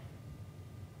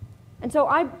 And so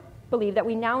I believe that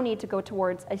we now need to go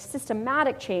towards a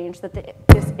systematic change that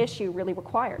this issue really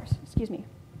requires.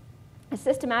 A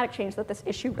systematic change that this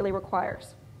issue really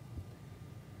requires.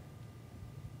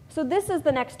 So this is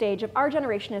the next stage of our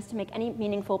generation, is to make any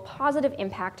meaningful positive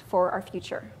impact for our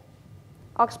future.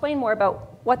 I'll explain more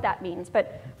about what that means,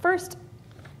 but first,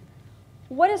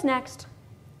 what is next?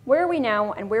 Where are we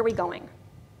now, and where are we going?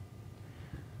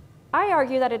 I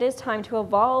argue that it is time to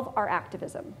evolve our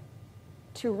activism,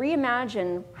 to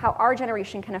reimagine how our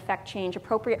generation can affect change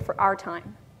appropriate for our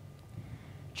time.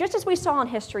 Just as we saw in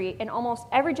history, in almost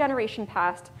every generation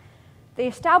past, they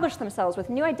established themselves with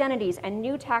new identities and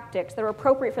new tactics that are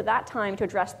appropriate for that time to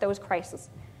address those crises.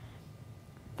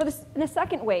 In the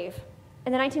second wave,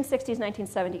 in the 1960s,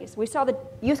 1970s, we saw the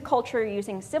youth culture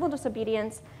using civil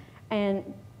disobedience and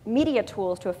media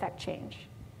tools to affect change.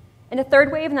 In the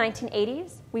third wave in the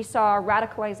 1980s, we saw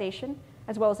radicalization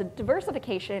as well as a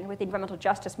diversification with the environmental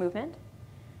justice movement.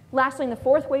 Lastly, in the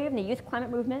fourth wave in the youth climate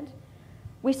movement,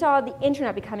 we saw the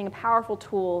internet becoming a powerful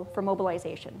tool for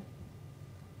mobilization.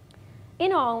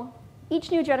 In all, each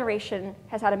new generation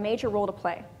has had a major role to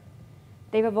play.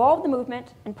 They've evolved the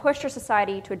movement and pushed our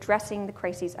society to addressing the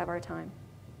crises of our time.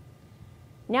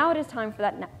 Now it is time for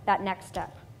that next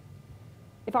step.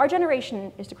 If our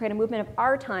generation is to create a movement of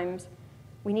our times,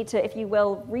 we need to, if you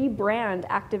will, rebrand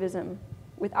activism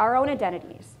with our own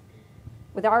identities,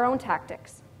 with our own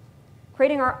tactics,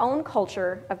 creating our own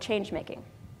culture of change-making.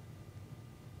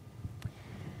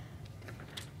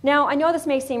 Now, I know this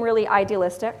may seem really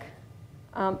idealistic,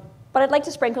 but I'd like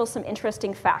to sprinkle some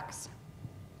interesting facts.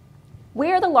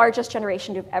 We are the largest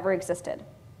generation to have ever existed.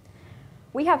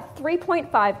 We have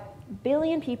 3.5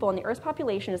 billion people, and the Earth's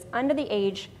population is under the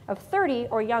age of 30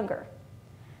 or younger.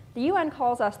 The UN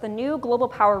calls us the new global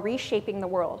power reshaping the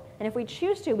world, and if we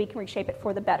choose to, we can reshape it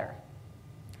for the better.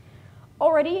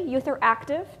 Already, youth are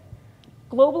active.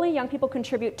 Globally, young people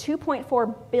contribute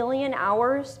 2.4 billion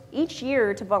hours each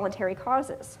year to voluntary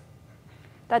causes.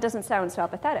 That doesn't sound so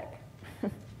apathetic.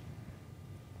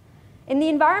 In the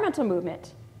environmental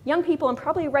movement, young people, and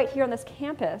probably right here on this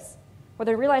campus,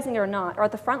 whether realizing it or not, are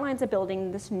at the front lines of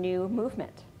building this new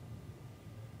movement.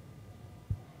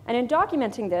 And in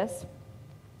documenting this,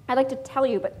 I'd like to tell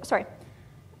you,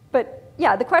 but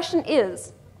yeah, the question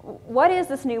is, what is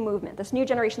this new movement, this new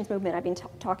generation's movement I've been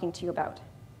talking to you about?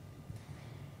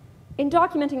 In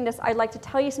documenting this, I'd like to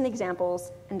tell you some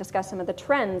examples and discuss some of the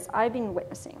trends I've been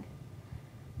witnessing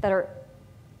that are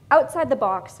outside the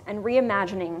box and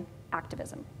reimagining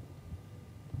activism.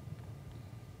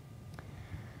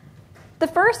 The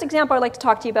first example I'd like to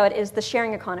talk to you about is the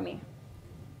sharing economy.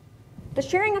 The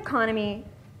sharing economy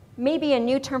may be a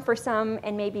new term for some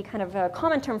and may be kind of a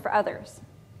common term for others.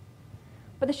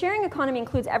 But the sharing economy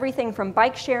includes everything from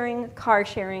bike sharing, car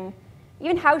sharing,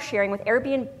 even house sharing with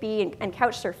Airbnb and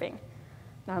couch surfing,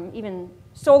 even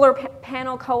solar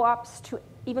panel co-ops to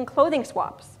even clothing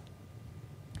swaps.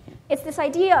 It's this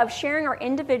idea of sharing our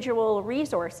individual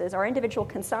resources, our individual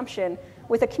consumption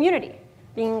with a community,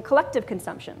 being collective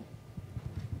consumption.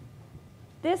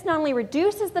 This not only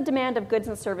reduces the demand of goods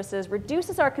and services,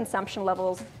 reduces our consumption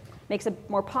levels, makes a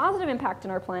more positive impact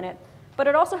on our planet, but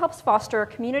it also helps foster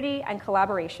community and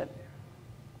collaboration.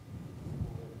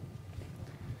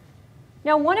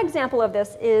 Now, one example of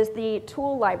this is the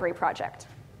Tool Library project.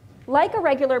 Like a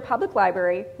regular public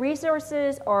library,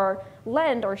 resources are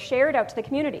lent or shared out to the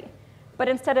community. But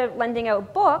instead of lending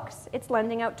out books, it's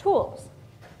lending out tools.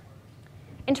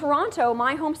 In Toronto,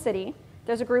 my home city,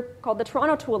 there's a group called the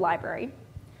Toronto Tool Library,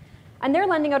 and they're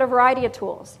lending out a variety of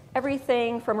tools,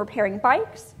 everything from repairing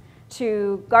bikes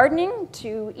to gardening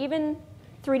to even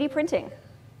 3D printing.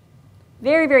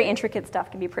 Very, very intricate stuff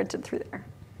can be printed through there.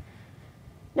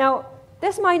 Now,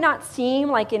 this might not seem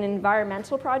like an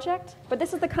environmental project, but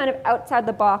this is the kind of outside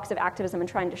the box of activism I'm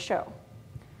trying to show.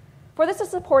 For this is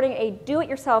supporting a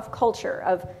do-it-yourself culture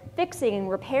of fixing,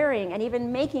 repairing, and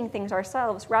even making things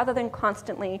ourselves rather than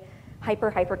constantly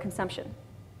hyper consumption.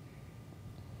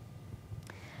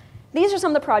 These are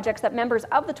some of the projects that members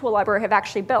of the Tool Library have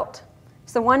actually built.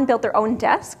 So one built their own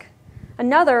desk.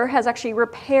 Another has actually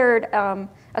repaired a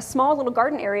small little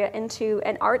garden area into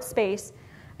an art space.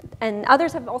 And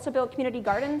others have also built community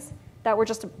gardens that were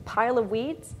just a pile of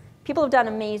weeds. People have done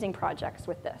amazing projects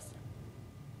with this.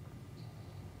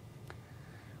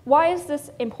 Why is this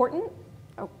important?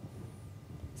 Oh,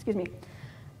 excuse me.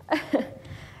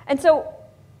 And so,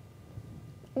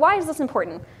 why is this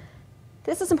important?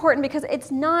 This is important because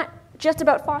it's not just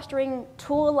about fostering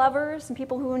tool lovers and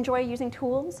people who enjoy using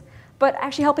tools, but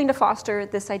actually helping to foster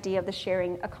this idea of the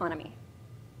sharing economy.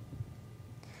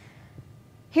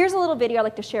 Here's a little video I'd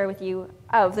like to share with you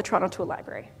of the Toronto Tool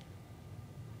Library.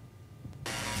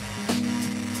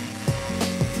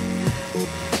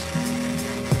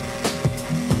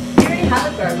 We already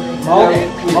have a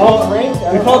garden ring.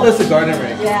 We call this a garden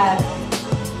ring. Yeah.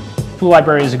 Tool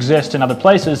libraries exist in other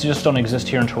places, just don't exist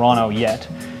here in Toronto yet.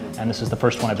 And this is the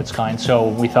first one of its kind. So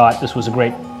we thought this was a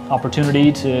great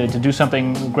opportunity to do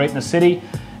something great in the city.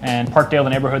 And Parkdale, the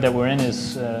neighborhood that we're in,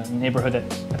 is a neighborhood that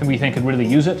I think we think could really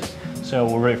use it. So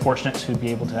we're very fortunate to be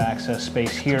able to access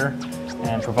space here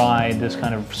and provide this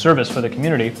kind of service for the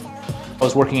community. I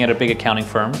was working at a big accounting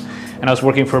firm, and I was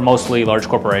working for mostly large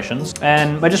corporations.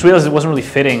 And I just realized it wasn't really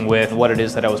fitting with what it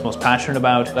is that I was most passionate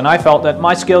about. And I felt that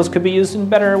my skills could be used in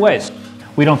better ways.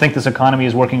 We don't think this economy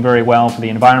is working very well for the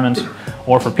environment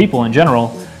or for people in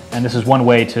general. And this is one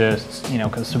way to,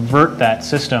 subvert that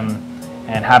system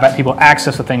and have people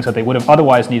access the things that they would have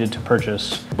otherwise needed to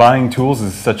purchase. Buying tools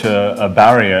is such a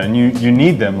barrier, and you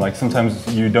need them. Like sometimes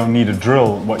you don't need a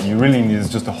drill. What you really need is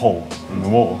just a hole in the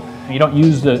wall. You don't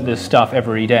use this stuff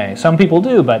every day. Some people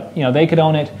do, but they could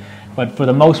own it. But for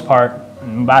the most part,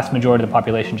 The vast majority of the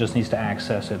population just needs to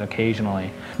access it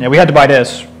occasionally. Yeah, we had to buy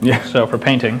this, so for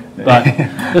painting, but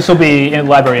this will be in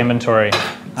library inventory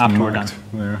after we're done.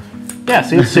 There. Yeah,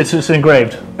 see, it's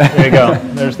engraved. There you go.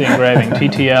 There's the engraving.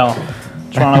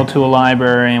 TTL, Toronto Tool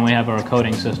Library, and we have our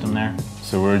coding system there.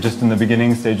 So we're just in the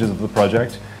beginning stages of the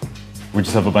project. We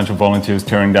just have a bunch of volunteers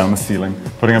tearing down the ceiling,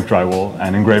 putting up drywall,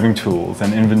 and engraving tools,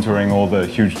 and inventorying all the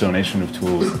huge donation of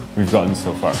tools we've gotten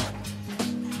so far.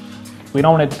 We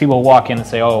don't want people to walk in and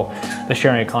say, oh, the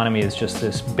sharing economy is just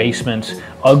this basement,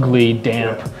 ugly,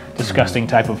 damp, disgusting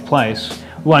type of place.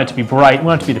 We want it to be bright. We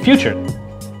want it to be the future.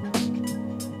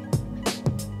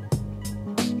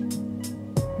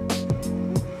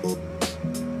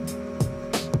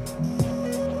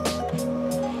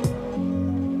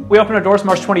 We opened our doors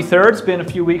March 23rd. It's been a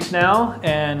few weeks now,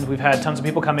 and we've had tons of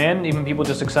people come in, even people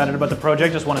just excited about the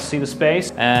project, just want to see the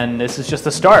space. And this is just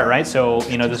the start, right? So,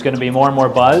 there's going to be more and more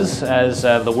buzz as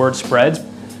the word spreads.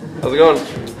 How's it going?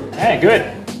 Hey, good.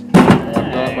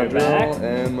 Got my drill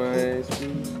and my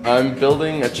screws. I'm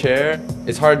building a chair.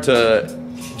 It's hard to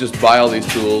just buy all these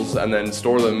tools and then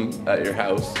store them at your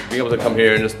house. Being able to come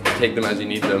here and just take them as you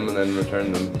need them and then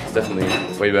return them is definitely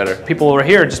way better. People are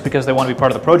here just because they want to be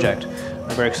part of the project.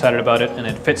 They're very excited about it, and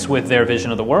it fits with their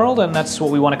vision of the world, and that's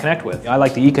what we want to connect with. I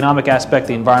like the economic aspect,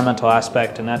 the environmental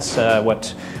aspect, and that's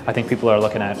what I think people are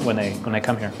looking at when they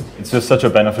come here. It's just such a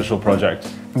beneficial project.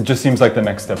 It just seems like the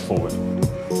next step forward.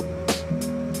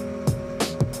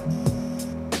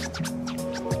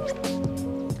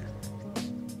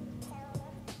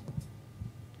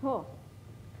 Cool.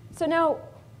 So now,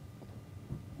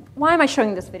 why am I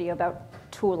showing this video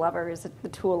about tool lovers, the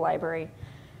tool library?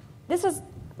 This is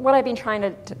what I've been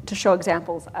trying to show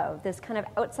examples of, this kind of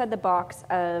outside the box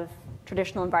of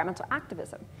traditional environmental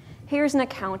activism. Here's an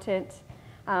accountant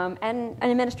and an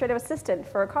administrative assistant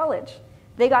for a college.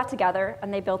 They got together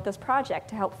and they built this project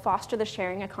to help foster the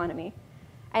sharing economy,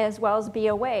 as well as be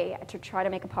a way to try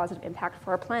to make a positive impact for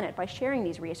our planet by sharing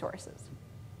these resources.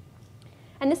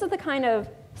 And this is the kind of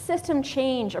system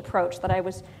change approach that I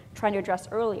was trying to address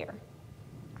earlier.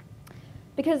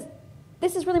 Because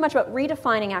this is really much about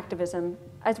redefining activism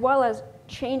as well as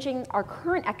changing our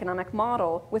current economic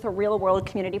model with a real-world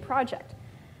community project.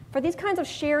 For these kinds of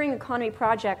sharing economy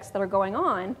projects that are going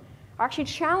on are actually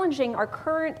challenging our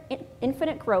current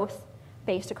infinite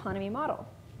growth-based economy model.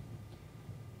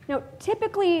 Now,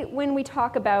 typically when we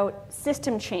talk about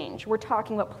system change, we're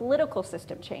talking about political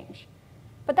system change.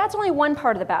 But that's only one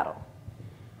part of the battle.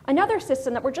 Another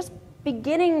system that we're just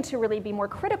beginning to really be more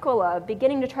critical of,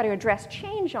 beginning to try to address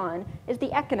change on, is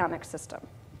the economic system.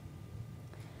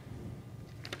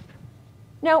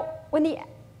 Now, the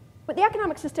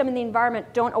economic system and the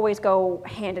environment don't always go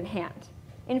hand in hand.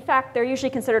 In fact, they're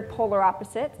usually considered polar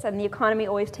opposites, and the economy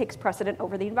always takes precedent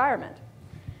over the environment.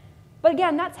 But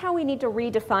again, that's how we need to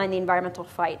redefine the environmental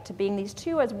fight, to being these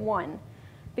two as one,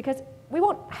 because we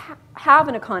won't have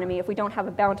an economy if we don't have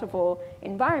a bountiful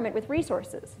environment with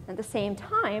resources. At the same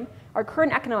time, our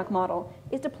current economic model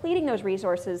is depleting those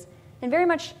resources, and very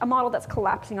much a model that's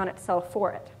collapsing on itself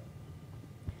for it.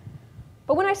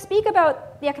 But when I speak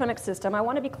about the economic system, I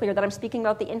want to be clear that I'm speaking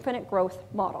about the infinite growth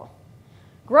model.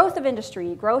 Growth of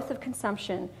industry, growth of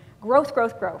consumption, growth,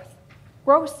 growth, growth.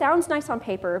 Growth sounds nice on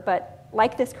paper, but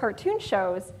like this cartoon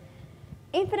shows,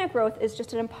 infinite growth is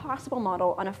just an impossible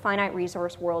model on a finite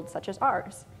resource world such as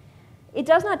ours. It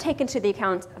does not take into the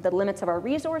account of the limits of our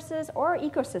resources or our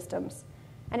ecosystems,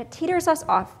 and it teeters us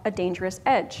off a dangerous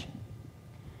edge.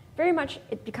 Very much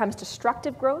it becomes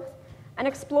destructive growth and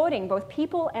exploiting both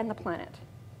people and the planet.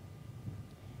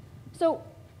 So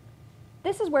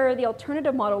this is where the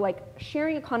alternative model, like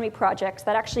sharing economy projects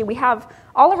that actually we have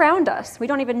all around us, we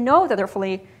don't even know that they're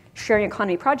fully sharing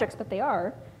economy projects, but they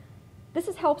are. This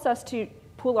helps us to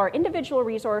pool our individual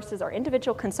resources, our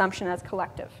individual consumption as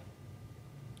collective.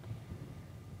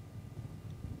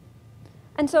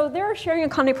 And so there are sharing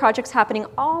economy projects happening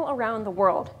all around the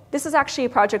world. This is actually a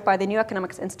project by the New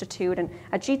Economics Institute and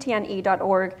at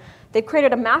gtne.org. They've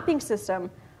created a mapping system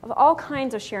of all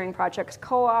kinds of sharing projects,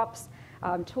 co-ops,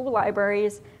 tool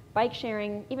libraries, bike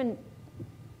sharing, even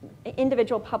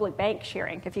individual public bank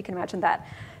sharing, if you can imagine that.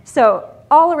 So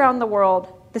all around the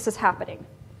world, this is happening.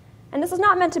 And this is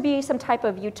not meant to be some type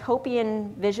of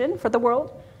utopian vision for the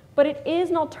world, but it is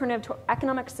an alternative to our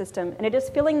economic system, and it is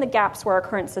filling the gaps where our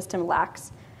current system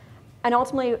lacks, and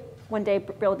ultimately, one day,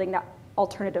 building that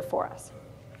alternative for us.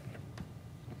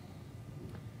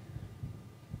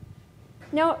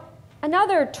 Now,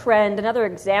 another trend, another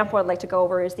example I'd like to go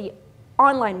over is the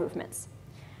online movements.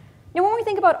 Now, when we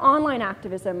think about online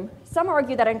activism, some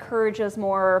argue that it encourages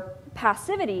more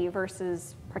passivity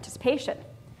versus participation.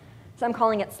 Some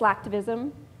calling it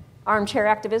slacktivism, armchair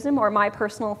activism, or my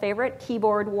personal favorite,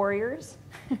 keyboard warriors.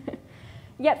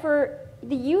 Yet for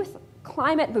the youth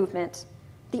climate movement,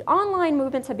 the online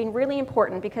movements have been really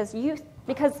important because it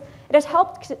has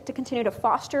helped to continue to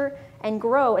foster and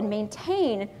grow and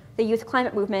maintain the youth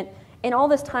climate movement in all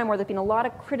this time where there's been a lot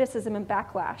of criticism and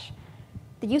backlash.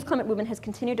 The youth climate movement has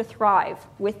continued to thrive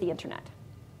with the internet.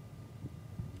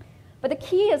 But the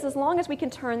key is, as long as we can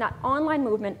turn that online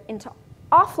movement into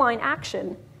offline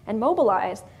action and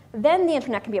mobilize, then the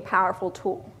internet can be a powerful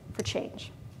tool for change.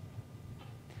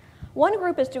 One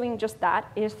group is doing just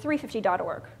that. It is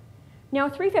 350.org. Now,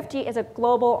 350 is a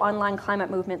global online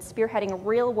climate movement spearheading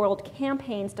real-world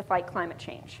campaigns to fight climate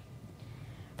change.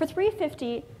 For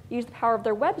 350, use the power of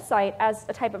their website as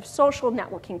a type of social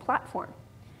networking platform.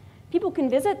 People can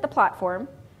visit the platform,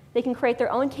 they can create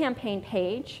their own campaign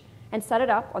page and set it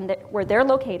up on where they're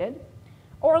located,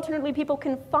 or alternatively, people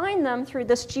can find them through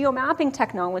this geomapping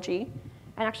technology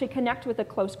and actually connect with a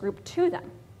close group to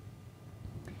them.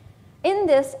 In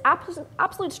this,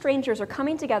 absolute strangers are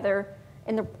coming together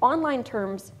in the online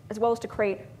terms as well as to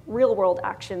create real-world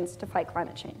actions to fight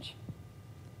climate change.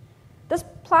 This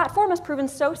platform has proven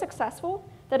so successful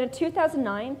that in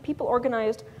 2009, people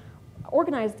organized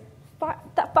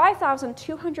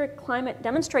 5,200 climate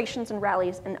demonstrations and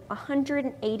rallies in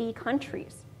 180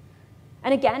 countries.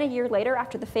 And again, a year later,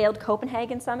 after the failed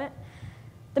Copenhagen summit,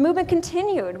 the movement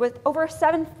continued with over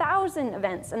 7,000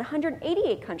 events in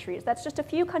 188 countries. That's just a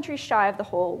few countries shy of the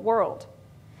whole world.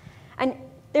 And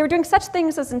they were doing such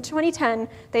things as in 2010,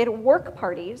 they had work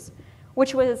parties,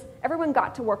 which was everyone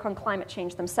got to work on climate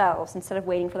change themselves instead of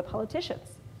waiting for the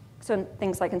politicians. So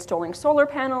things like installing solar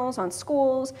panels on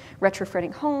schools,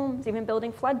 retrofitting homes, even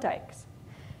building flood dikes.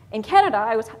 In Canada,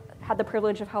 I had the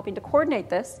privilege of helping to coordinate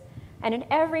this, and in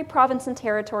every province and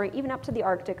territory, even up to the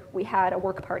Arctic, we had a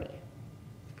work party.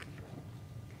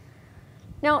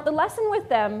 Now, the lesson with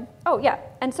them,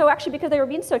 and so actually because they were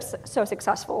being so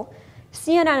successful,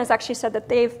 CNN has actually said that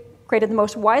they've created the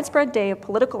most widespread day of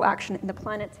political action in the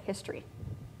planet's history.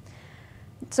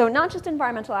 So not just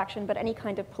environmental action, but any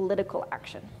kind of political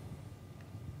action.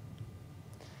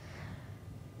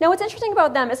 Now, what's interesting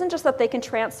about them isn't just that they can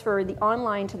transfer the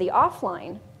online to the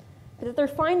offline, but that they're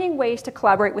finding ways to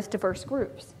collaborate with diverse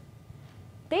groups.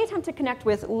 They attempt to connect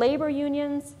with labor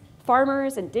unions,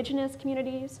 farmers, indigenous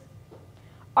communities,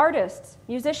 artists,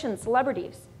 musicians,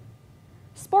 celebrities,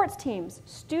 sports teams,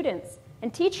 students,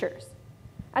 and teachers,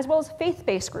 as well as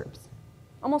faith-based groups,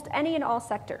 almost any and all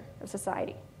sector of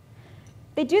society.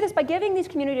 They do this by giving these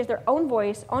communities their own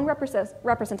voice, own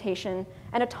representation,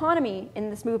 and autonomy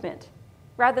in this movement,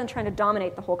 rather than trying to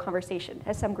dominate the whole conversation,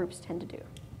 as some groups tend to do.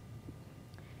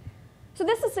 So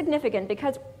this is significant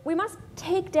because we must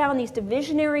take down these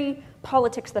divisionary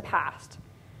politics of the past.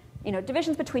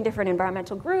 Divisions between different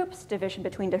environmental groups, division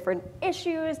between different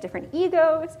issues, different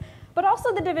egos, but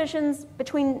also the divisions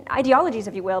between ideologies,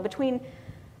 if you will, between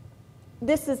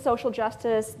this is social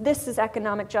justice, this is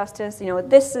economic justice,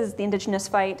 this is the indigenous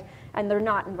fight, and they're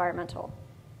not environmental.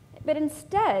 But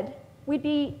instead, we'd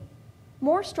be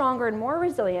more stronger and more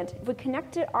resilient if we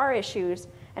connected our issues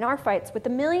and our fights with the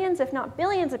millions, if not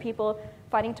billions, of people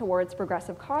fighting towards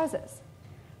progressive causes,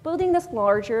 building this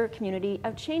larger community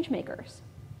of change makers.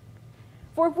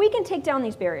 For if we can take down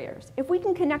these barriers, if we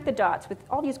can connect the dots with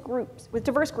all these groups, with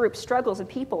diverse groups, struggles, and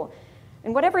people,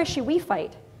 and whatever issue we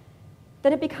fight,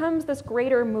 then it becomes this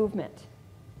greater movement,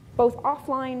 both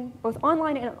online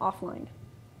and offline.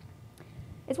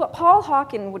 It's what Paul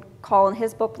Hawken would call in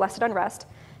his book, Blessed Unrest.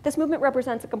 This movement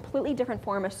represents a completely different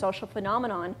form of social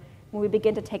phenomenon when we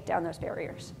begin to take down those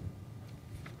barriers.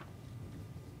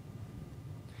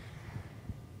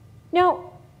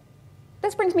 Now,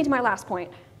 this brings me to my last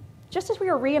point. Just as we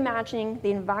are reimagining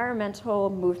the environmental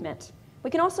movement, we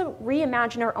can also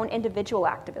reimagine our own individual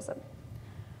activism.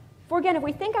 For again, if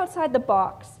we think outside the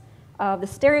box of the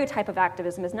stereotype of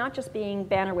activism as not just being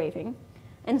banner waving,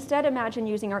 instead imagine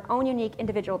using our own unique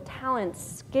individual talents,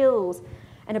 skills,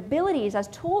 and abilities as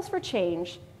tools for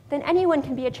change, then anyone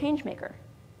can be a change maker.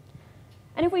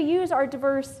 And if we use our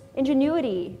diverse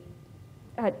ingenuity,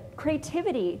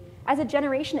 creativity as a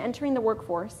generation entering the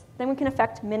workforce, then we can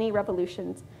affect many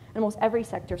revolutions in almost every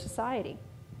sector of society.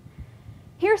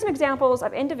 Here are some examples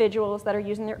of individuals that are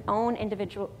using their own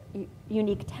individual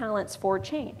unique talents for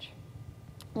change.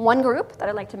 One group that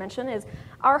I'd like to mention is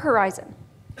Our Horizon.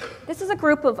 This is a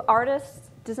group of artists,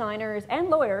 designers, and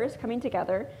lawyers coming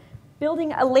together,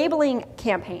 building a labeling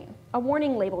campaign, a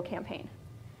warning label campaign.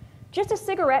 Just as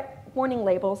cigarette warning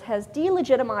labels has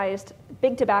delegitimized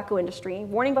big tobacco industry,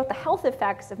 warning about the health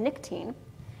effects of nicotine,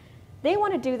 they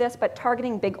want to do this but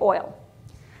targeting big oil.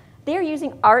 They're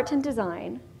using art and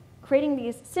design, creating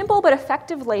these simple but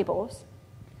effective labels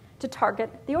to target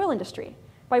the oil industry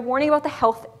by warning about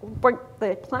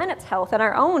the planet's health and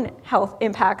our own health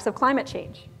impacts of climate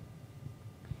change.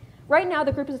 Right now,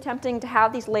 the group is attempting to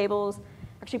have these labels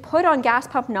actually put on gas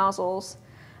pump nozzles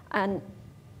and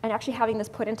actually having this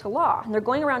put into law. And they're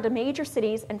going around to major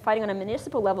cities and fighting on a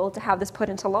municipal level to have this put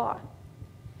into law.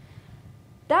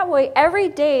 That way, every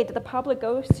day that the public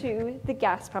goes to the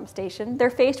gas pump station, they're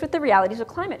faced with the realities of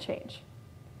climate change.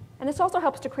 And this also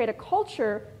helps to create a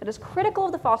culture that is critical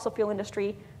of the fossil fuel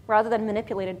industry rather than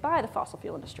manipulated by the fossil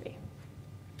fuel industry.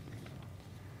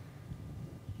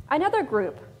 Another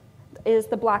group is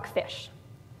the Blackfish.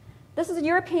 This is a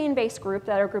European-based group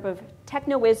that are a group of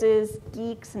techno-whizzes,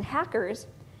 geeks, and hackers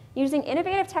using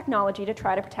innovative technology to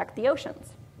try to protect the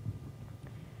oceans.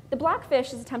 The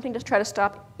Blackfish is attempting to try to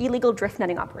stop illegal drift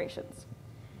netting operations.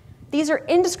 These are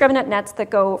indiscriminate nets that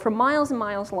go for miles and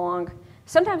miles long,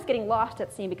 sometimes getting lost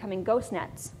at sea and becoming ghost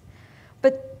nets.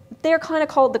 But they're kind of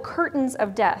called the curtains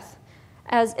of death,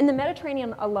 as in the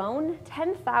Mediterranean alone,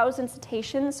 10,000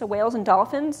 cetaceans, so whales and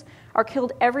dolphins, are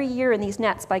killed every year in these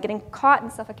nets by getting caught and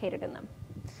suffocated in them.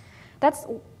 That's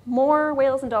more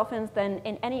whales and dolphins than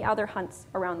in any other hunts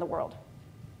around the world.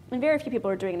 And very few people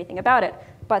are doing anything about it,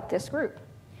 but this group.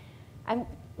 And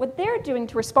what they're doing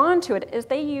to respond to it is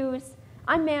they use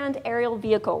unmanned aerial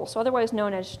vehicles, so otherwise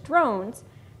known as drones,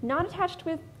 not attached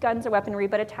with guns or weaponry,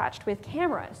 but attached with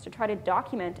cameras to try to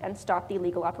document and stop the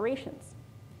illegal operations.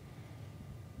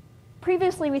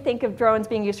 Previously, we think of drones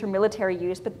being used for military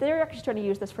use, but they're actually trying to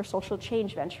use this for social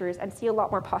change ventures and see a lot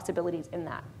more possibilities in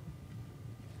that.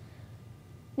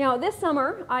 Now, this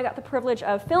summer, I got the privilege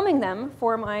of filming them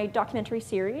for my documentary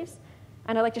series,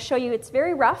 and I'd like to show you, it's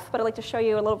very rough, but I'd like to show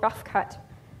you a little rough cut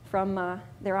from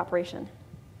their operation.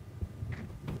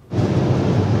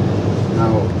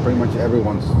 Now, pretty much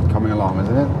everyone's coming along,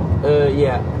 isn't it?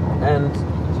 Yeah, and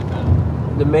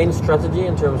the main strategy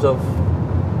in terms of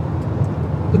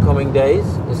the coming days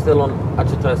is still on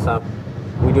Activism.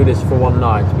 We do this for one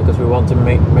night because we want to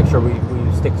make sure we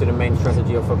stick to the main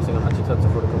strategy of focusing on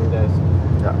Activism for the coming days.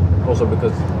 Yeah. Also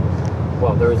because,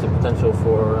 well, there is a potential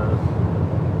for,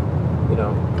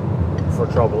 for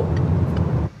trouble.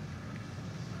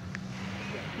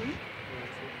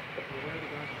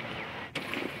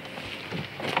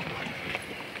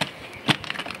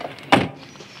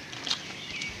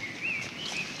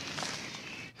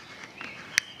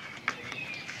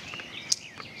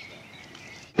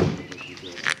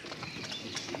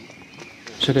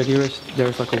 So the idea is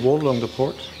there's like a wall along the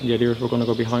port. The idea is we're going to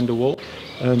go behind the wall.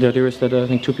 The idea is that I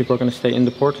think two people are going to stay in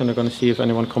the port and they're going to see if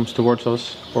anyone comes towards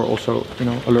us, or also,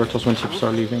 alert us when ships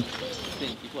are leaving.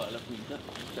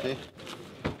 Okay.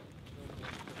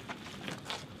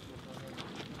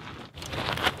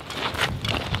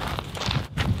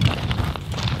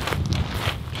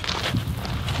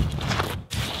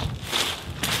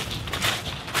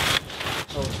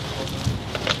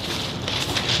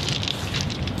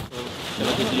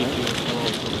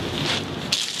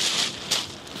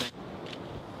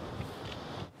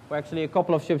 Well, actually, a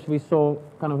couple of ships we saw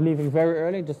kind of leaving very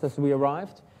early, just as we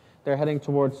arrived. They're heading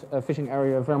towards a fishing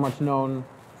area very much known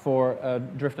for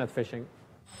drift net fishing.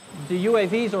 The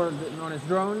UAVs, or known as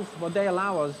drones, what they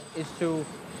allow us is to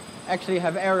actually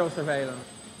have aerial surveillance.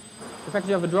 The fact that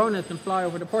you have a drone that can fly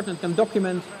over the port and can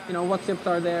document, what ships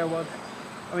are there,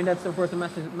 that's of course a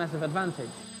massive advantage.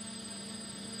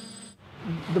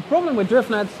 The problem with drift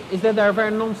nets is that they're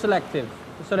very non-selective,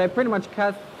 so they pretty much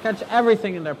catch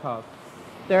everything in their path.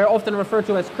 They're often referred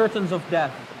to as curtains of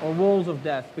death or walls of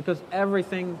death because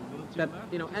everything that,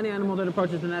 any animal that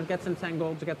approaches the net gets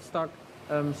entangled, gets stuck,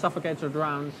 suffocates or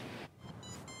drowns.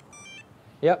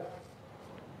 Yep.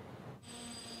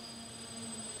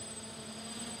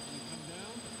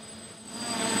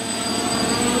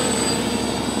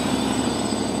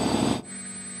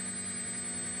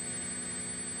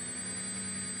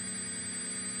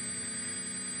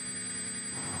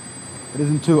 It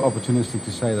isn't too opportunistic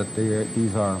to say that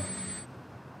these are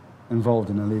involved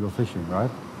in illegal fishing,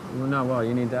 right? No, well,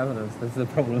 you need evidence. That's the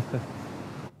problem.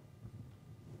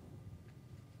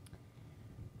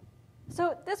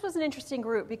 So this was an interesting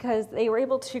group because they were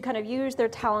able to kind of use their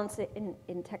talents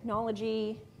in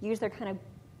technology, use their kind of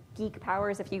geek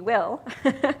powers, if you will.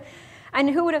 And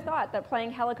who would have thought that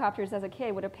playing helicopters as a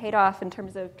kid would have paid off in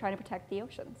terms of trying to protect the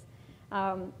oceans?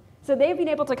 So they've been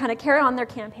able to kind of carry on their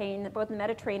campaign, both in the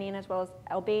Mediterranean as well as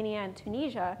Albania and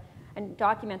Tunisia, and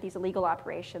document these illegal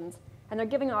operations. And they're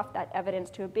giving off that evidence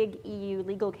to a big EU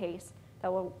legal case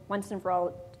that will once and for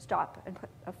all stop and put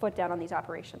a foot down on these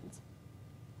operations.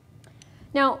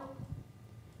 Now,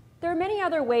 There are many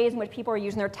other ways in which people are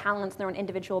using their talents and their own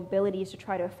individual abilities to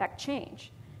try to affect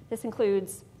change. This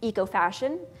includes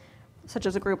eco-fashion, such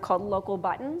as a group called Local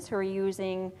Buttons, who are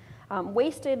using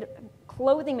wasted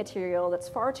clothing material that's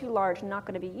far too large and not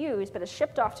going to be used, but is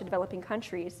shipped off to developing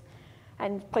countries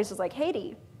and places like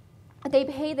Haiti. They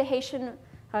pay the Haitian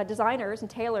designers and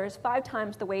tailors 5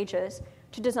 times the wages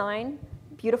to design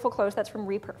beautiful clothes that's from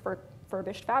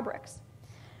refurbished fabrics.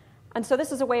 And so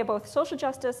this is a way of both social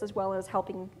justice as well as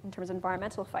helping in terms of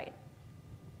environmental fight.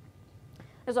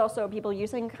 There's also people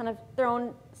using kind of their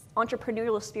own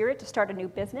entrepreneurial spirit to start a new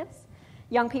business.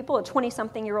 Young people, a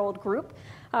 20-something-year-old group,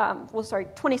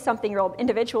 20-something-year-old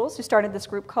individuals who started this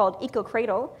group called Eco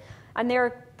Cradle, and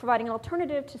they're providing an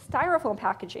alternative to styrofoam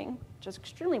packaging, which is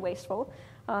extremely wasteful,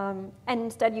 and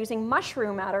instead using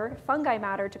mushroom matter, fungi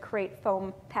matter, to create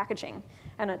foam packaging,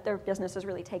 and their business is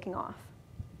really taking off.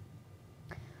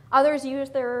 Others use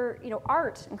their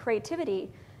art and creativity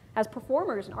as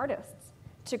performers and artists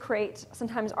to create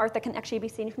sometimes art that can actually be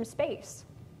seen from space.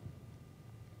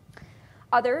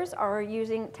 Others are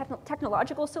using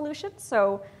technological solutions,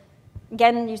 so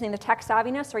again, using the tech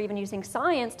savviness or even using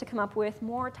science to come up with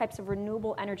more types of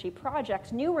renewable energy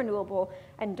projects, new renewable,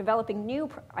 and developing new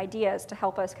ideas to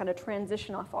help us kind of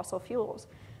transition off fossil fuels.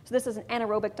 So this is an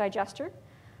anaerobic digester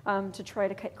to try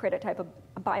to create a type of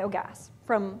biogas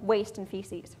from waste and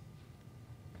feces.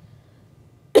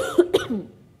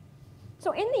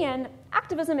 So in the end,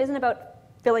 activism isn't about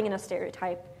filling in a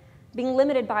stereotype, being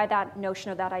limited by that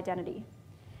notion of that identity.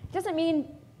 It doesn't mean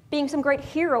being some great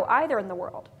hero either in the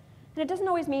world. And it doesn't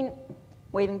always mean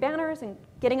waving banners and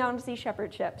getting out to sea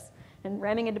shepherd ships and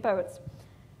ramming into boats.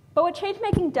 But what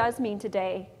change-making does mean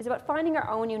today is about finding our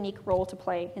own unique role to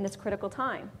play in this critical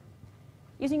time,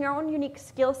 using our own unique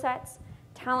skill sets,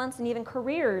 talents, and even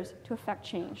careers to affect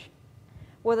change.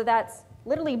 Whether that's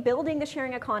literally building the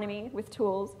sharing economy with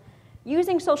tools,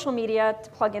 using social media to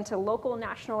plug into local,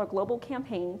 national, or global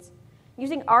campaigns,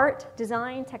 using art,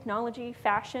 design, technology,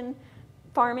 fashion,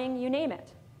 farming, you name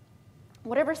it.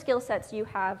 Whatever skill sets you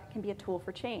have can be a tool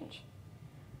for change.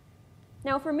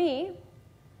 Now for me,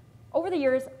 over the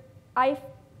years, I've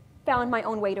found my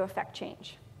own way to affect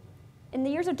change. In the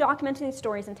years of documenting these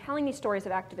stories and telling these stories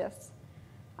of activists,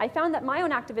 I found that my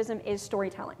own activism is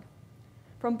storytelling.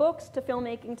 From books to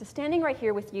filmmaking to standing right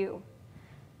here with you,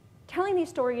 telling these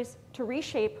stories to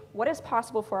reshape what is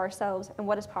possible for ourselves and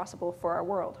what is possible for our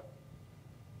world.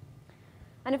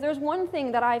 And if there's one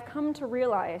thing that I've come to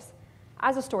realize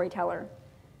as a storyteller,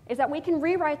 is that we can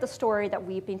rewrite the story that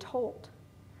we've been told.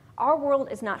 Our world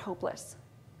is not hopeless.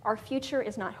 Our future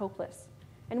is not hopeless.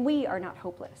 And we are not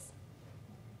hopeless.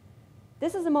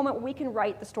 This is a moment where we can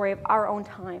write the story of our own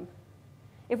time.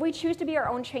 If we choose to be our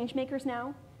own change makers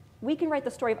now, we can write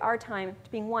the story of our time to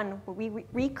being one where we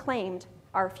reclaimed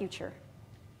our future.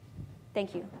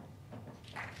 Thank you.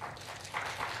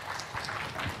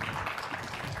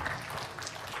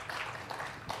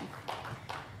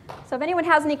 So if anyone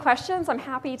has any questions, I'm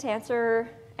happy to answer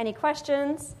any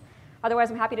questions.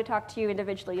 Otherwise, I'm happy to talk to you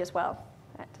individually as well.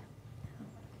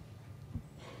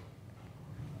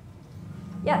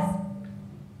 Yes?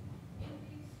 In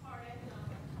these hard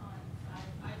economic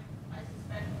times, I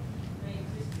suspect they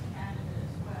exist in Canada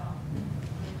as well.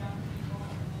 Where young people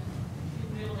and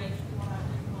middle-aged people have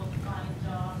difficulty finding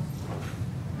jobs.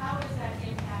 How is that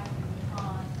impacting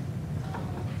on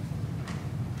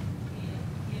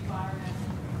the environment?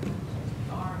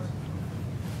 Are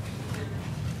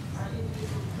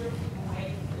individuals drifting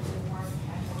away from the work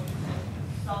and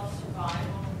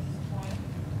self-survival at this point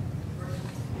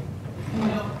versus,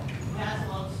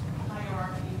 Maslow's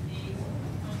hierarchy of needs?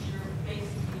 Once your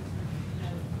basic needs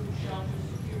are, food, shelter,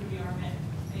 security are met,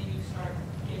 then you start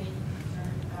getting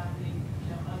concerned about the,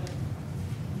 other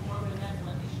more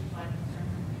benevolent issues like concern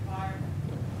with the environment.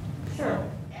 Sure.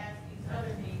 As these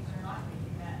other needs are not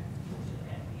being met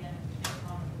at the end of the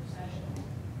economic recession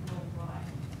worldwide,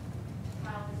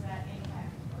 how does that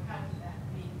impact, or how does that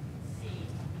be seen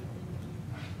within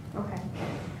the Okay.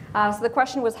 So the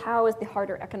question was, how is the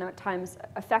harder economic times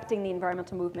affecting the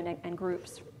environmental movement and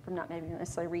groups from not maybe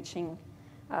necessarily reaching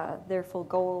their full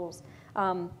goals?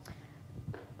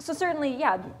 So certainly,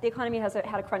 yeah, the economy has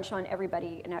had a crunch on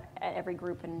everybody in every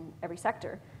group and every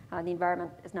sector. The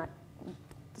environment is not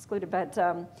excluded, but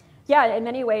yeah, in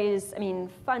many ways, I mean,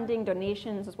 funding,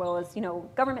 donations, as well as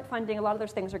government funding, a lot of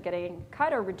those things are getting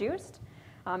cut or reduced.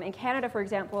 In Canada, for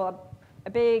example, a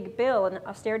big bill, an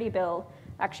austerity bill,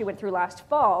 actually went through last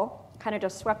fall, kind of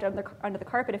just swept under the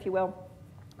carpet, if you will,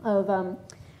 of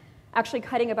actually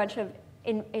cutting a bunch of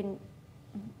in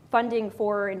funding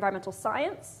for environmental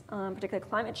science, particularly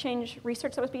climate change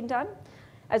research that was being done,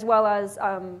 as well as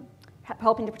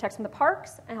helping to protect some of the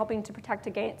parks and helping to protect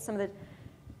against some of the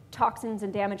toxins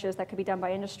and damages that could be done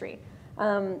by industry.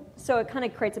 So it kind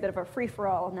of creates a bit of a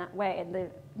free-for-all in that way. And the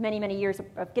many, many years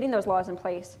of getting those laws in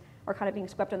place are kind of being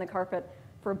swept under the carpet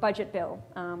for a budget bill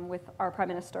with our Prime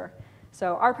Minister.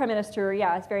 So our Prime Minister,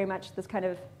 yeah, is very much this kind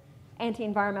of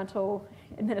anti-environmental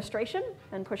administration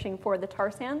and pushing for the tar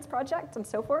sands project and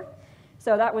so forth.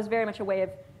 So that was very much a way of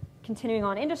continuing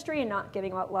on industry and not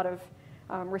giving a lot of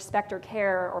respect or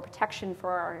care or protection for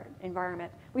our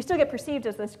environment. We still get perceived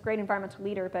as this great environmental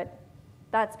leader, but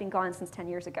that's been gone since 10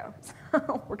 years ago.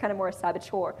 So we're kind of more a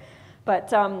saboteur. But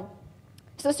so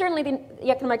certainly the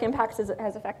economic impacts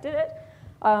has affected it.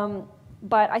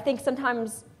 But I think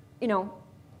sometimes, you know,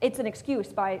 it's an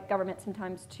excuse by government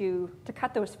sometimes to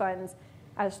cut those funds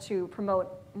as to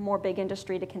promote more big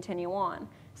industry to continue on,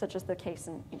 such as the case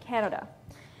in Canada.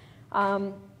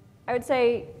 I would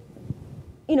say,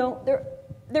 you know,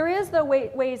 there is the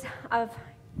ways of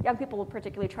young people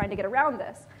particularly trying to get around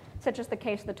this, such as the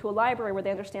case of the Tool Library, where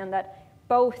they understand that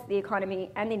both the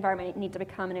economy and the environment need to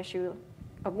become an issue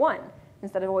of one,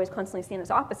 instead of always constantly seen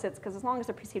as opposites, because as long as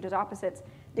they're perceived as opposites,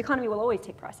 the economy will always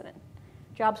take precedent.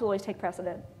 Jobs will always take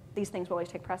precedent. These things will always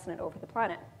take precedent over the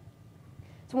planet.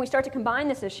 So when we start to combine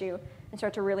this issue and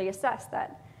start to really assess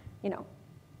that, you know,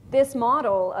 this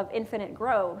model of infinite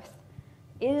growth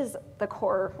is the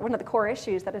core, one of the core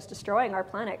issues that is destroying our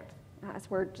planet, as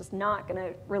we're just not going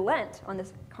to relent on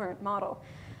this current model,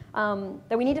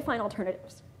 that we need to find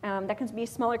alternatives. That can be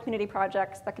smaller community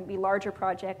projects, that can be larger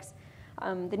projects.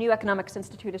 The New Economics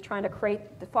Institute is trying to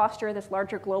foster this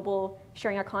larger global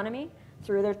sharing economy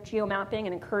through their geomapping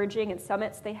and encouraging and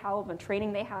summits they have and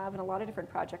training they have and a lot of different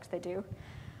projects they do.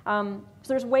 So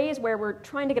there's ways where we're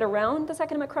trying to get around this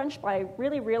economic crunch by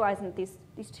really realizing that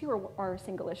these two are a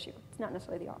single issue. It's not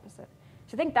necessarily the opposite.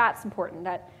 So I think that's important,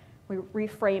 that we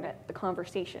reframe it, the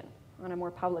conversation, on a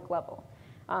more public level.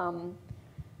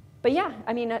 But yeah,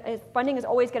 I mean, funding is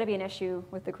always going to be an issue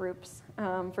with the groups,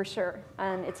 for sure.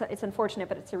 And it's unfortunate,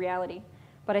 but it's a reality.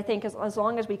 But I think as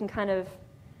long as we can kind of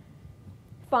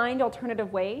find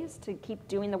alternative ways to keep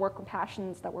doing the work and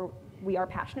passions that we are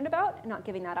passionate about and not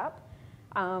giving that up,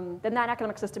 then that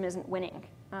economic system isn't winning.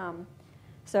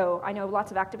 So I know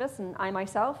lots of activists, and I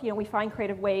myself, you know, we find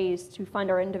creative ways to fund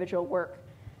our individual work,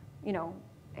 you know,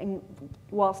 and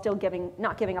while still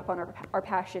not giving up on our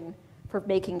passion for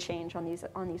making change on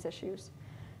these issues.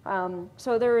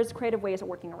 So there is creative ways of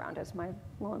working around it, is my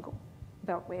long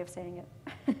about way of saying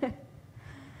it.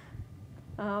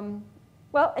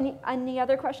 Well, any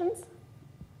other questions?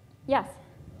 Yes.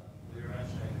 You were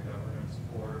mentioning government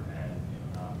support and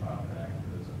nonprofit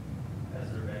activism.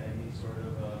 Has there been any sort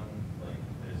of like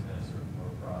business or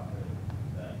for-profit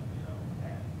that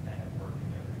can have working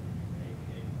together to make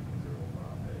a zero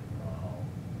profit while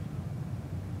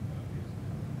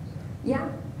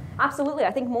Yeah, absolutely.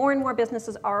 I think more and more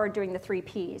businesses are doing the 3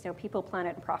 Ps, people,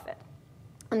 planet, and profit,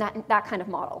 and that kind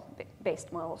of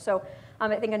based model. So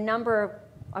I think a number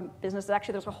of businesses,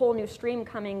 actually there's a whole new stream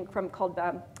coming from called,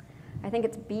 I think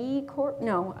it's B Corp,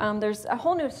 no, there's a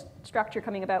whole new structure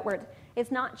coming about where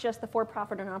it's not just the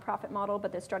for-profit or nonprofit model,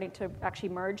 but they're starting to actually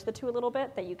merge the two a little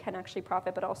bit, that you can actually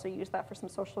profit but also use that for some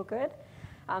social good.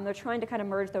 They're trying to kind of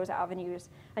merge those avenues.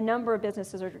 A number of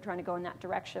businesses are trying to go in that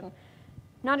direction.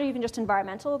 Not even just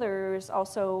environmental, there's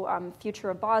also Future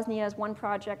of Bosnia is one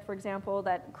project, for example,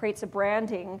 that creates a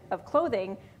branding of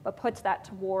clothing, but puts that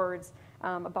towards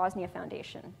a Bosnia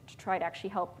foundation to try to actually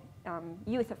help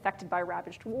youth affected by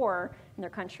ravaged war in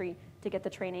their country to get the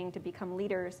training to become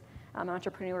leaders,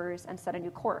 entrepreneurs, and set a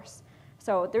new course.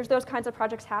 So there's those kinds of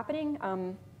projects happening.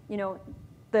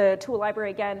 The Tool Library,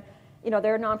 again,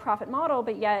 they're a nonprofit model,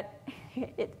 but yet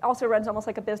it also runs almost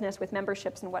like a business with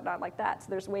memberships and whatnot like that. So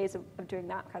there's ways of doing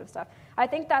that kind of stuff. I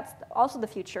think that's also the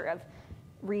future of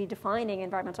redefining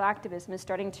environmental activism, is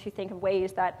starting to think of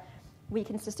ways that we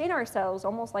can sustain ourselves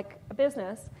almost like a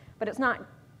business, but it's not,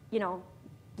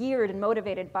 geared and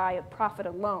motivated by a profit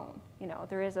alone.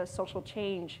 There is a social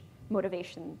change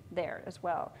motivation there as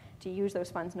well to use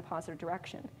those funds in a positive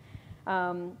direction.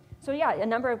 So yeah, a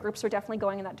number of groups are definitely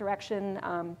going in that direction.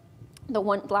 The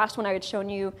last one I had shown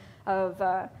you of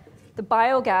the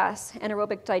biogas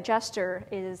anaerobic digester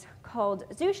is called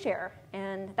ZooShare,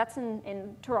 and that's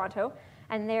in Toronto,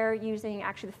 and they're using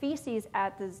actually the feces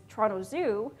at the Toronto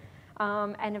Zoo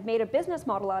and have made a business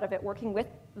model out of it, working with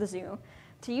the zoo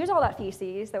to use all that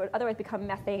feces that would otherwise become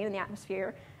methane in the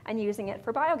atmosphere and using it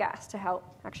for biogas to help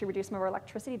actually reduce some of our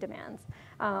electricity demands.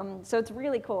 So it's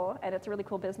really cool, and it's a really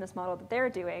cool business model that they're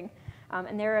doing.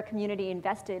 And they're a community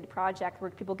invested project where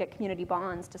people get community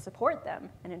bonds to support them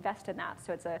and invest in that.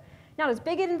 So it's not as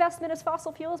big an investment as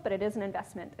fossil fuels, but it is an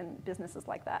investment in businesses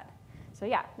like that. So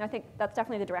yeah, I think that's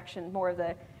definitely the direction, more of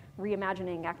the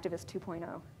reimagining Activist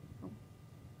 2.0.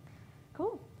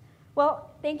 Cool. Well,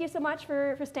 thank you so much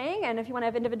for staying, and if you want to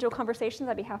have individual conversations,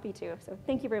 I'd be happy to. So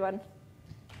thank you, everyone.